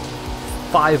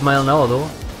 75 miles an hour though.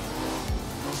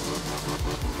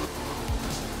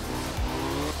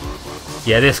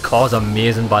 Yeah, this car's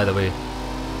amazing, by the way.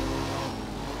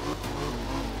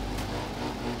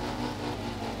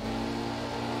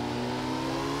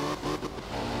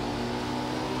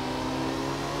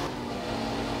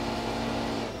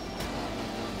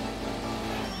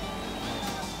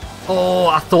 Oh,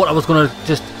 I thought I was gonna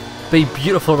just be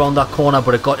beautiful around that corner,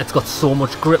 but it's got so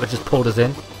much grip it just pulled us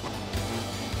in.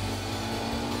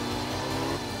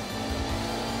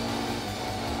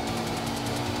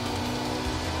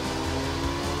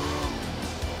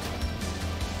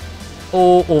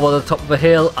 Oh, over the top of a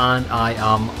hill, and I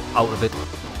am out of it.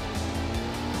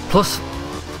 Plus,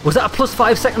 was that a plus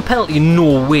 5 second penalty?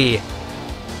 No way.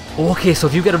 Okay, so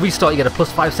if you get a restart, you get a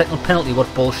plus 5 second penalty.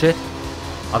 What bullshit.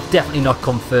 I've definitely not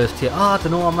come first here. Ah, I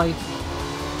don't know, I might.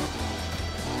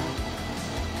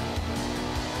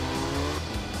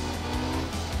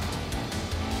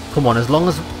 Come on, as long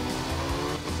as...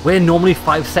 We're normally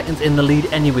 5 seconds in the lead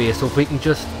anyway, so if we can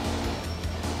just...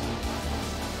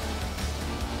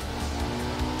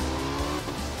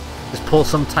 Just pull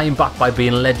some time back by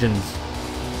being legends.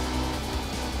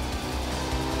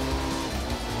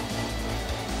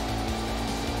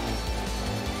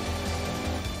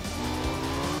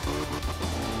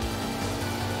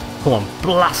 Come on,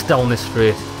 blast down this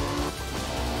straight.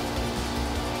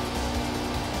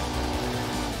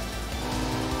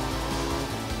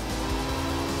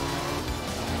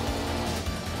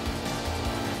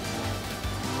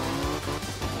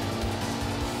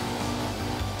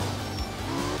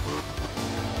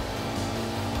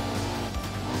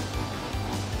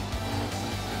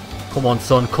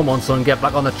 Come on son, get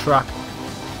back on the track.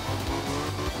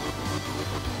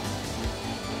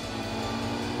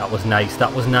 That was nice,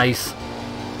 that was nice.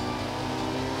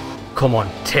 Come on,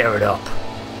 tear it up.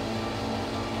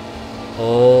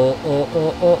 Oh, oh,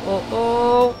 oh, oh, oh,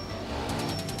 oh.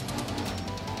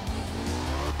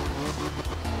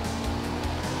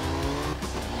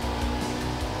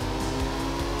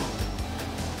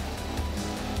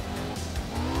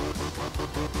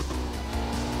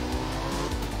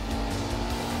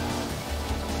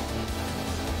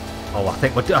 Oh, I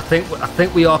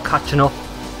think we are catching up.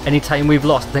 Anytime we've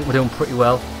lost, I think we're doing pretty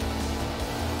well.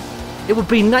 It would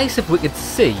be nice if we could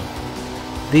see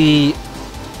the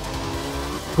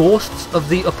ghosts of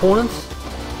the opponents,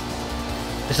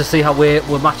 just to see how we're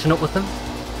matching up with them.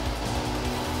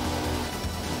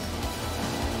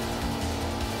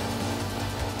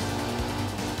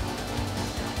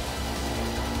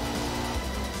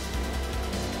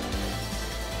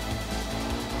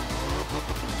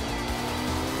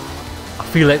 I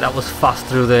feel like that was fast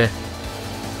through there.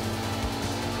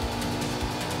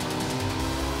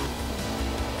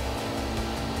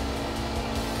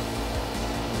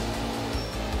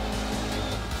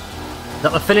 Is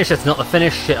that the finish? It's not the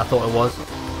finish. Shit, I thought it was.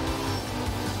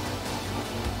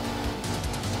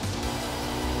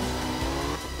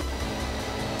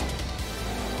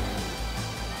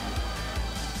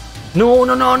 No,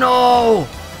 no, no, no!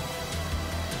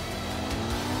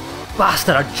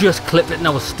 Bastard, I just clipped it and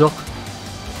I was stuck.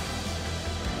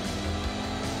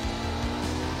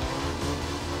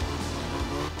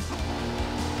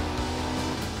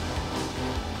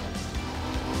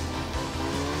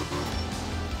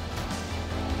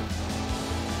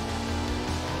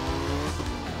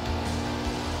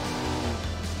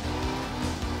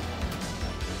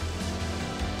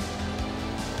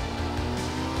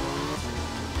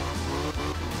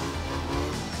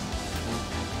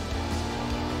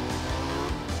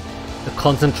 The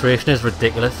concentration is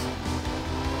ridiculous.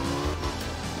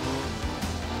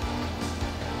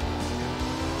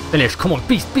 Finish, come on,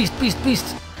 beast, beast, beast,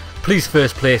 beast. Please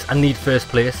first place, I need first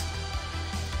place.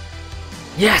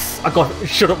 Yes, I got,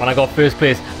 shut up man, I got first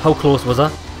place. How close was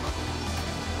I?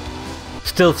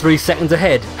 Still 3 seconds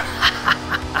ahead.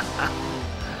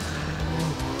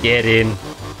 Get in.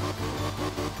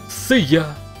 See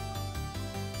ya.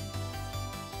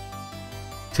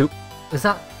 2, is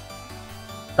that?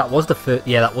 That was the first,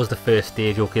 yeah, that was the first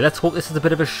stage. Okay, let's hope this is a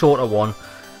bit of a shorter one,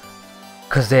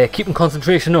 because keeping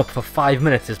concentration up for 5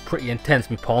 minutes is pretty intense.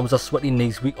 My palms are sweaty,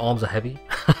 knees weak, arms are heavy.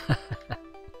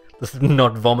 This is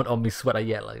not vomit on me sweater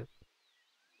yet, like.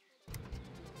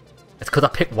 It's because I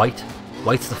picked white.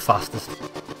 White's the fastest.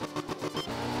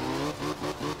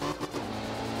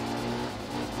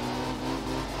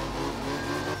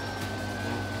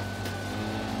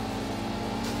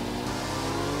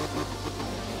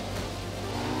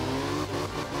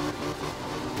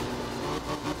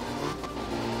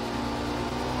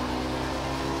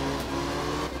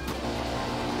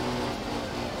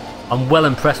 I'm well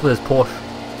impressed with his Porsche.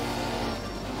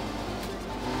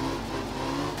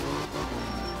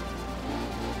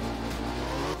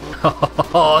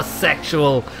 Oh,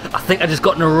 sexual. I think I just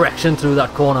got an erection through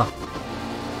that corner.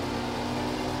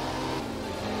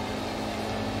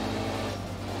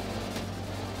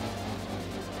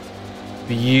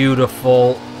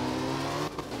 Beautiful.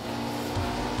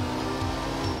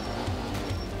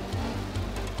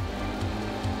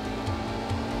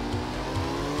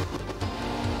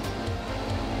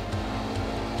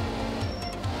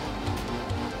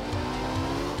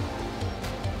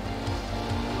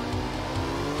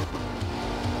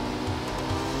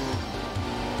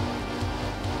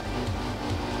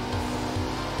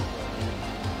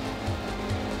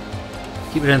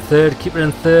 Keep it in third, keep it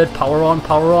in third, power on,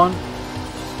 power on.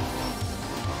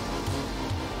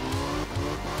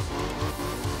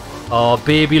 Oh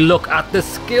baby, look at the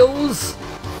skills!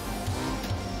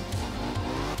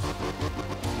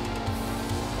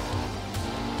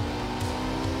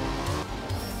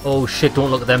 Oh shit,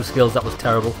 don't look at them skills, that was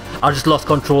terrible. I just lost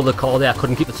control of the car there, I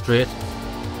couldn't keep it straight.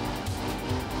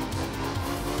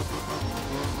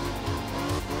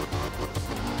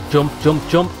 Jump, jump,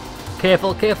 jump.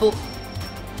 Careful, careful.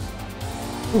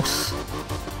 Oos.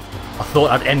 I thought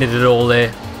I'd ended it all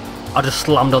there. I just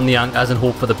slammed on the anchors and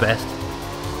hoped for the best.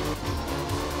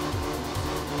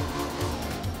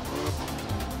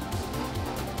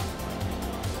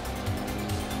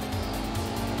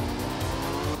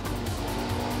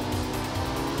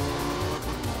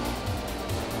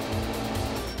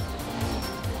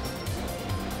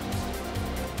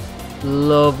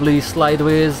 Lovely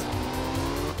slideways.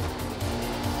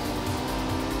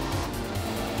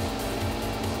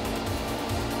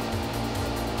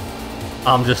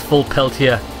 I'm just full pelt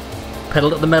here. Pedal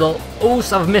to the metal. Oh,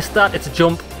 so I've missed that. It's a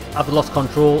jump. I've lost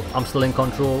control. I'm still in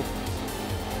control.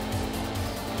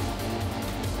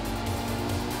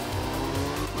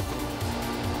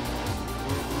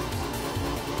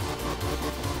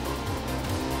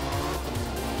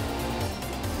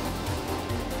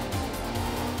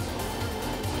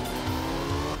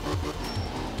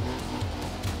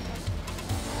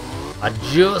 I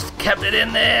just kept it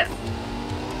in there.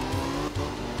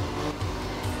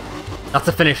 That's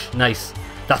a finish. Nice.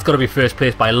 That's got to be first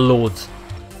place by loads.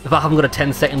 If I haven't got a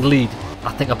 10-second lead,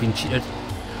 I think I've been cheated.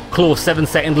 Close,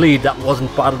 7-second lead. That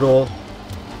wasn't bad at all.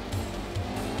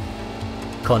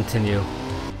 continue.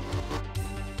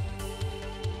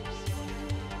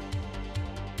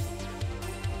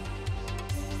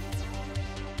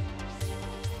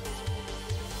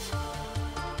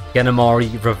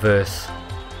 Ganamari reverse.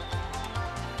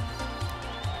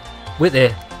 With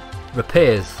it,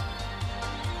 repairs.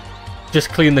 Just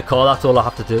clean the car, that's all I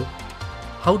have to do.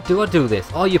 How do I do this?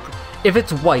 Oh, if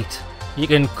it's white, you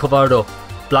can cover it up.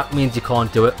 Black means you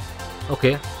can't do it.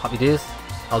 Okay, happy days.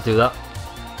 I'll do that.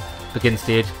 Begin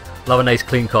stage. We'll have a nice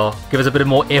clean car. Give us a bit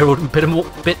more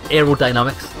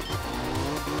aerodynamics.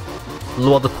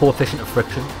 Lower the coefficient of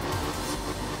friction.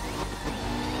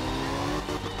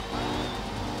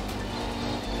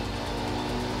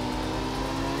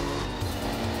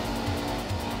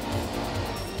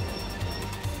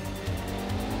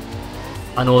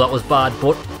 I know that was bad,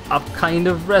 but I've kind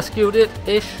of rescued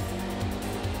it-ish.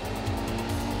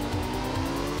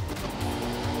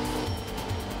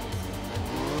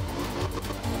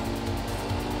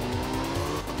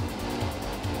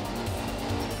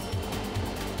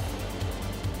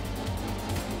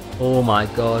 Oh my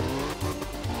god.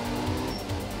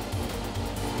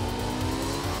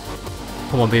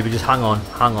 Come on baby, just hang on,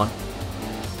 hang on.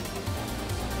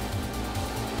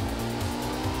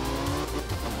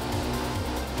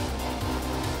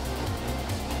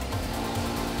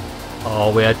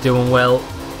 Oh, we are doing well.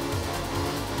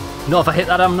 Not if I hit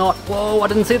that, I'm not. Whoa, I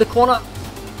didn't see the corner.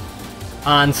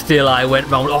 And still I went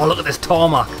round. Oh, look at this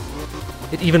tarmac.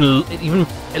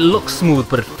 It looks smooth,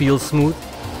 but it feels smooth.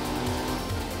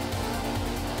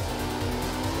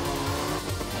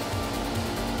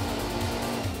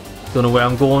 Don't know where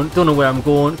I'm going. Don't know where I'm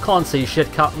going. Can't see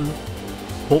shit, Captain.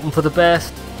 Hoping for the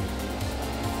best.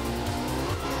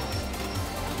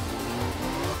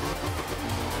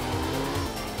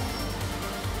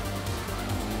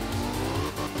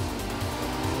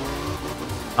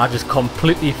 I just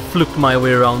completely fluked my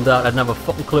way around that. I didn't have a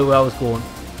fucking clue where I was going.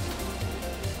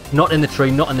 Not in the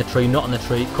tree, not in the tree, not in the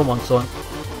tree. Come on, son.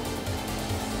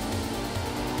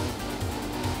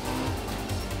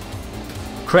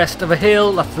 Crest of a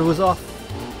hill, that threw us off.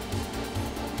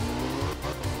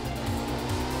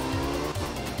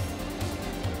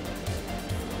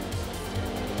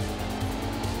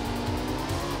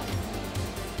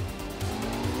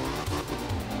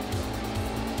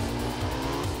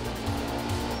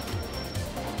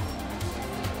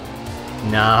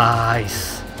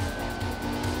 Nice.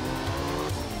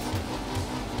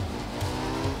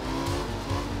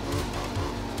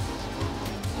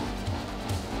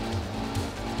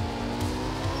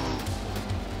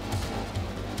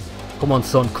 Come on,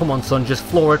 son. Come on, son. Just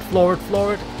floor it, floor it,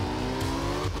 floor it.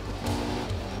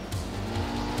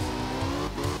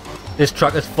 This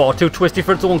track is far too twisty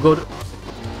for its own good.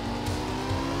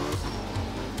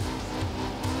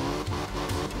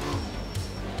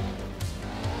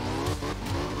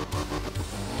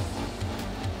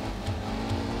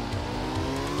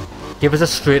 Give us a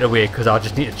straightaway because I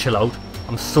just need to chill out.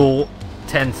 I'm so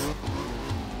tense.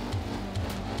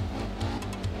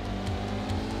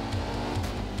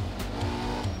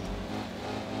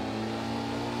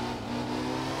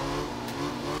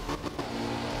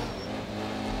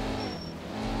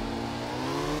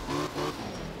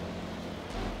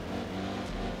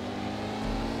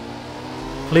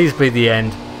 Please be the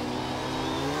end.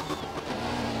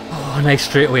 Oh, nice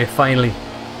straightaway, finally.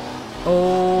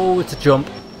 Oh, it's a jump.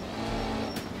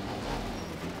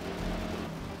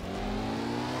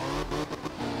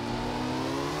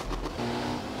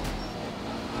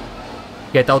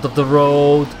 Get out of the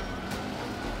road.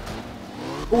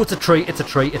 Oh, it's a tree, it's a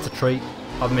tree, it's a tree.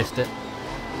 I've missed it.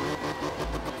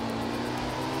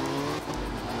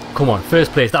 Come on,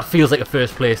 first place. That feels like a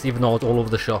first place, even though it's all over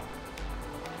the shop.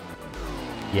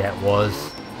 Yeah, it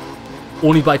was.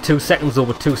 Only by 2 seconds though,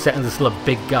 but 2 seconds is still a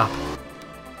big gap.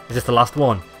 Is this the last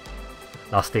one?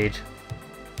 Last stage.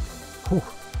 Whew.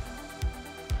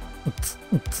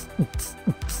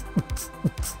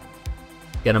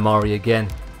 Get Amari again.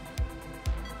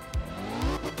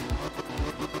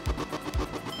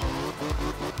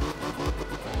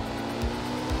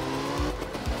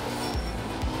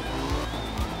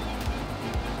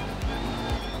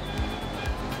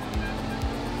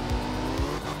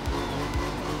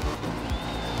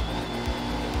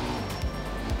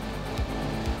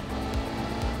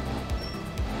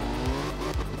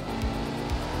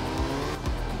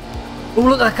 Oh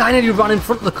look, that guy nearly ran in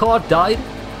front of the car, died.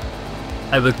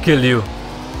 I will kill you.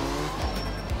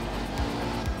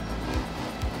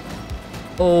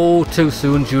 Oh, too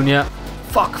soon, Junior.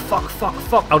 Fuck, fuck, fuck,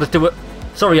 fuck. I'll just do it.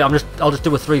 Sorry, I'll just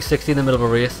do a 360 in the middle of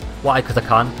a race. Why? Because I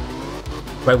can.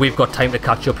 Right, we've got time to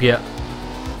catch up here.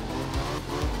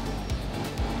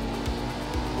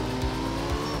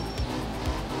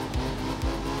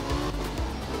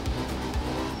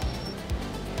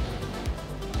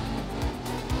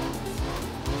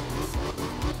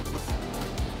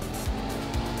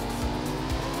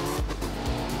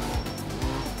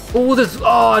 Oh, there's... Oh,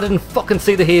 I didn't fucking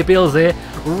see the hay bales there.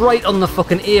 Right on the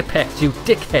fucking apex, you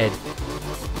dickhead.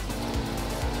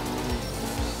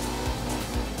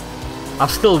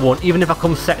 I've still won. Even if I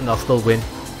come second, I'll still win.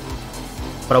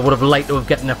 But I would have liked to have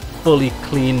gotten a fully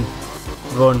clean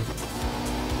run.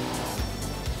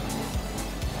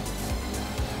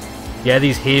 Yeah,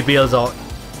 these hay bales are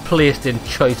placed in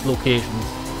choice locations.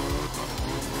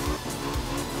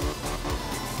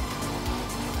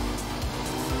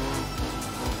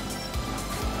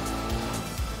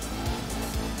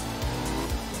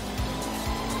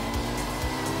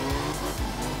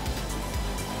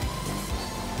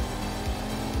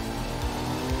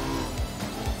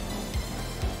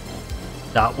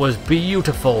 That was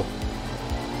beautiful.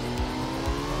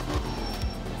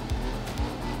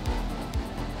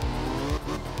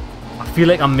 I feel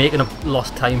like I'm making a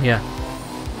lost time here.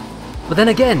 But then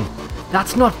again,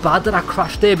 that's not bad that I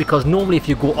crashed there, because normally if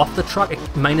you go off the track, it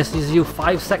minuses you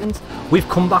 5 seconds. We've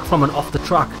come back from an off the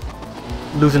track,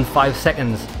 losing 5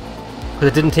 seconds. Because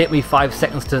it didn't take me 5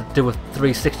 seconds to do a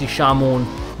 360 Shamon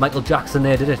Michael Jackson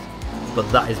there, did it? But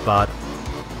that is bad.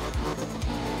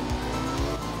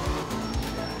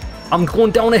 I'm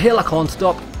going down a hill, I can't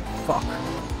stop. Fuck.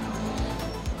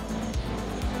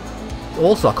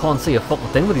 Also, I can't see a fucking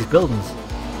thing with these buildings.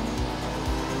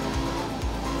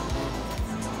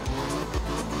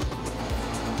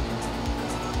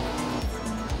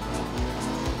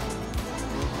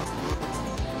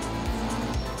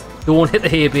 Don't hit the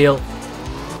hay bale.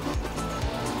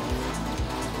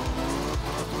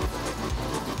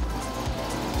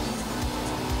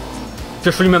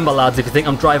 Just remember, lads, if you think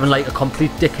I'm driving like a complete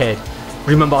dickhead,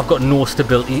 remember I've got no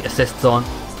stability assists on.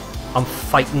 I'm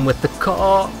fighting with the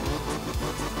car.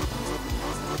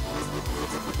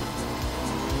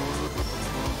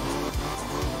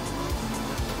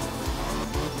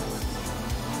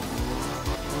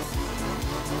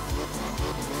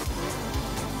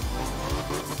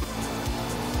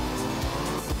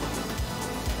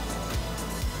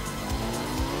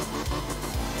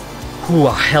 Ooh,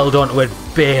 I held on to it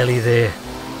barely there.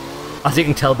 As you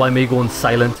can tell by me going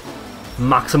silent,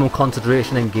 maximum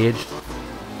concentration engaged.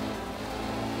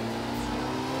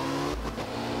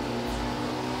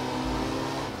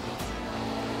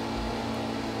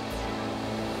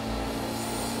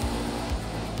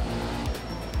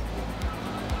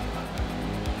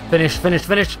 Finish, finish,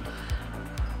 finish.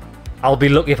 I'll be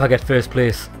lucky if I get first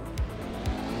place.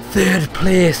 Third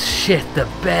place, shit the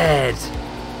bed.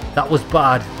 That was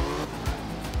bad.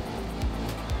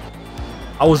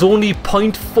 I was only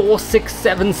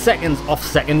 0.467 seconds off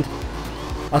second.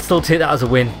 I'll still take that as a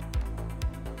win.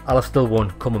 I'll have still won.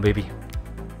 Come on, baby.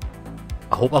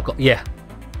 I hope I've got... Yeah.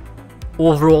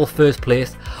 Overall first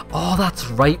place. Oh, that's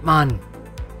right, man.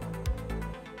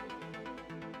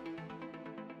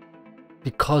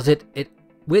 Because it...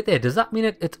 Wait there, does that mean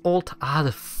it's all...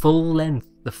 the full length,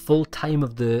 the full time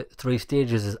of the 3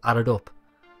 stages is added up.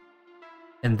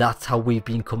 And that's how we've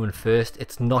been coming first.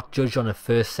 It's not judged on a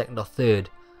first, second or third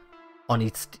on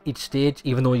each stage,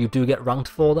 even though you do get ranked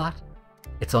for that.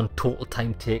 It's on total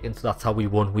time taken, so that's how we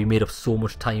won. We made up so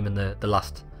much time in the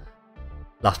last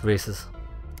races.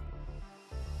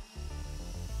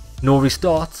 No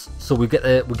restarts, so we get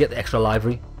the extra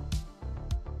livery.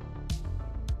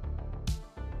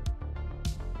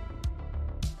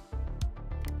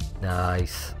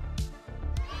 Nice.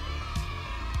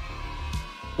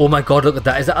 Oh my god, look at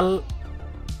that. Is that a...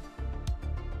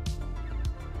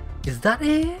 Is that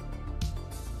a...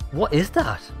 What is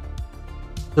that?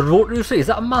 The rotary tree, is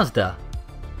that a Mazda?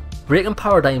 Braking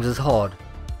paradigms is hard.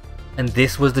 And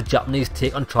this was the Japanese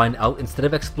take on trying it out. Instead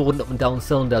of exploding up and down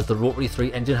cylinders, the rotary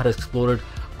 3 engine had exploded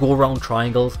go-around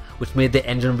triangles, which made the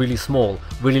engine really small,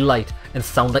 really light, and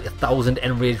sound like 1,000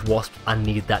 enraged wasps. I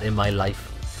need that in my life.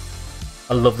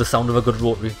 I love the sound of a good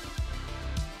rotary.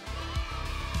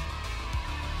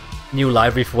 New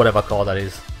livery for whatever car that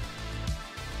is.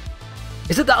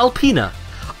 Is it the Alpina?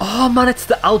 Oh man, it's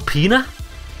the Alpina.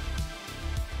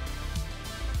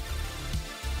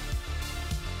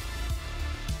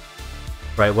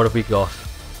 Right, what have we got?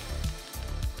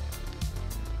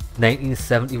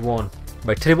 1971.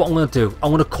 Right, tell you what I'm going to do.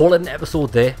 I'm going to call it an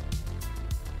episode there.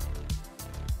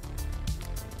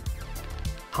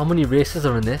 How many races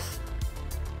are in this?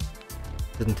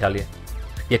 Didn't tell you.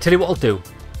 Yeah, tell you what I'll do.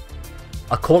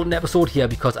 I'll call it an episode here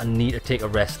because I need to take a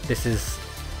rest. It's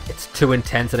too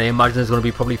intense, and I imagine there's going to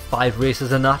be probably 5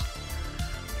 races in that.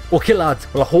 Okay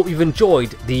lads, well I hope you've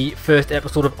enjoyed the first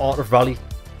episode of Art of Rally.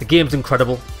 The game's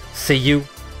incredible. See you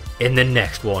in the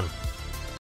next one.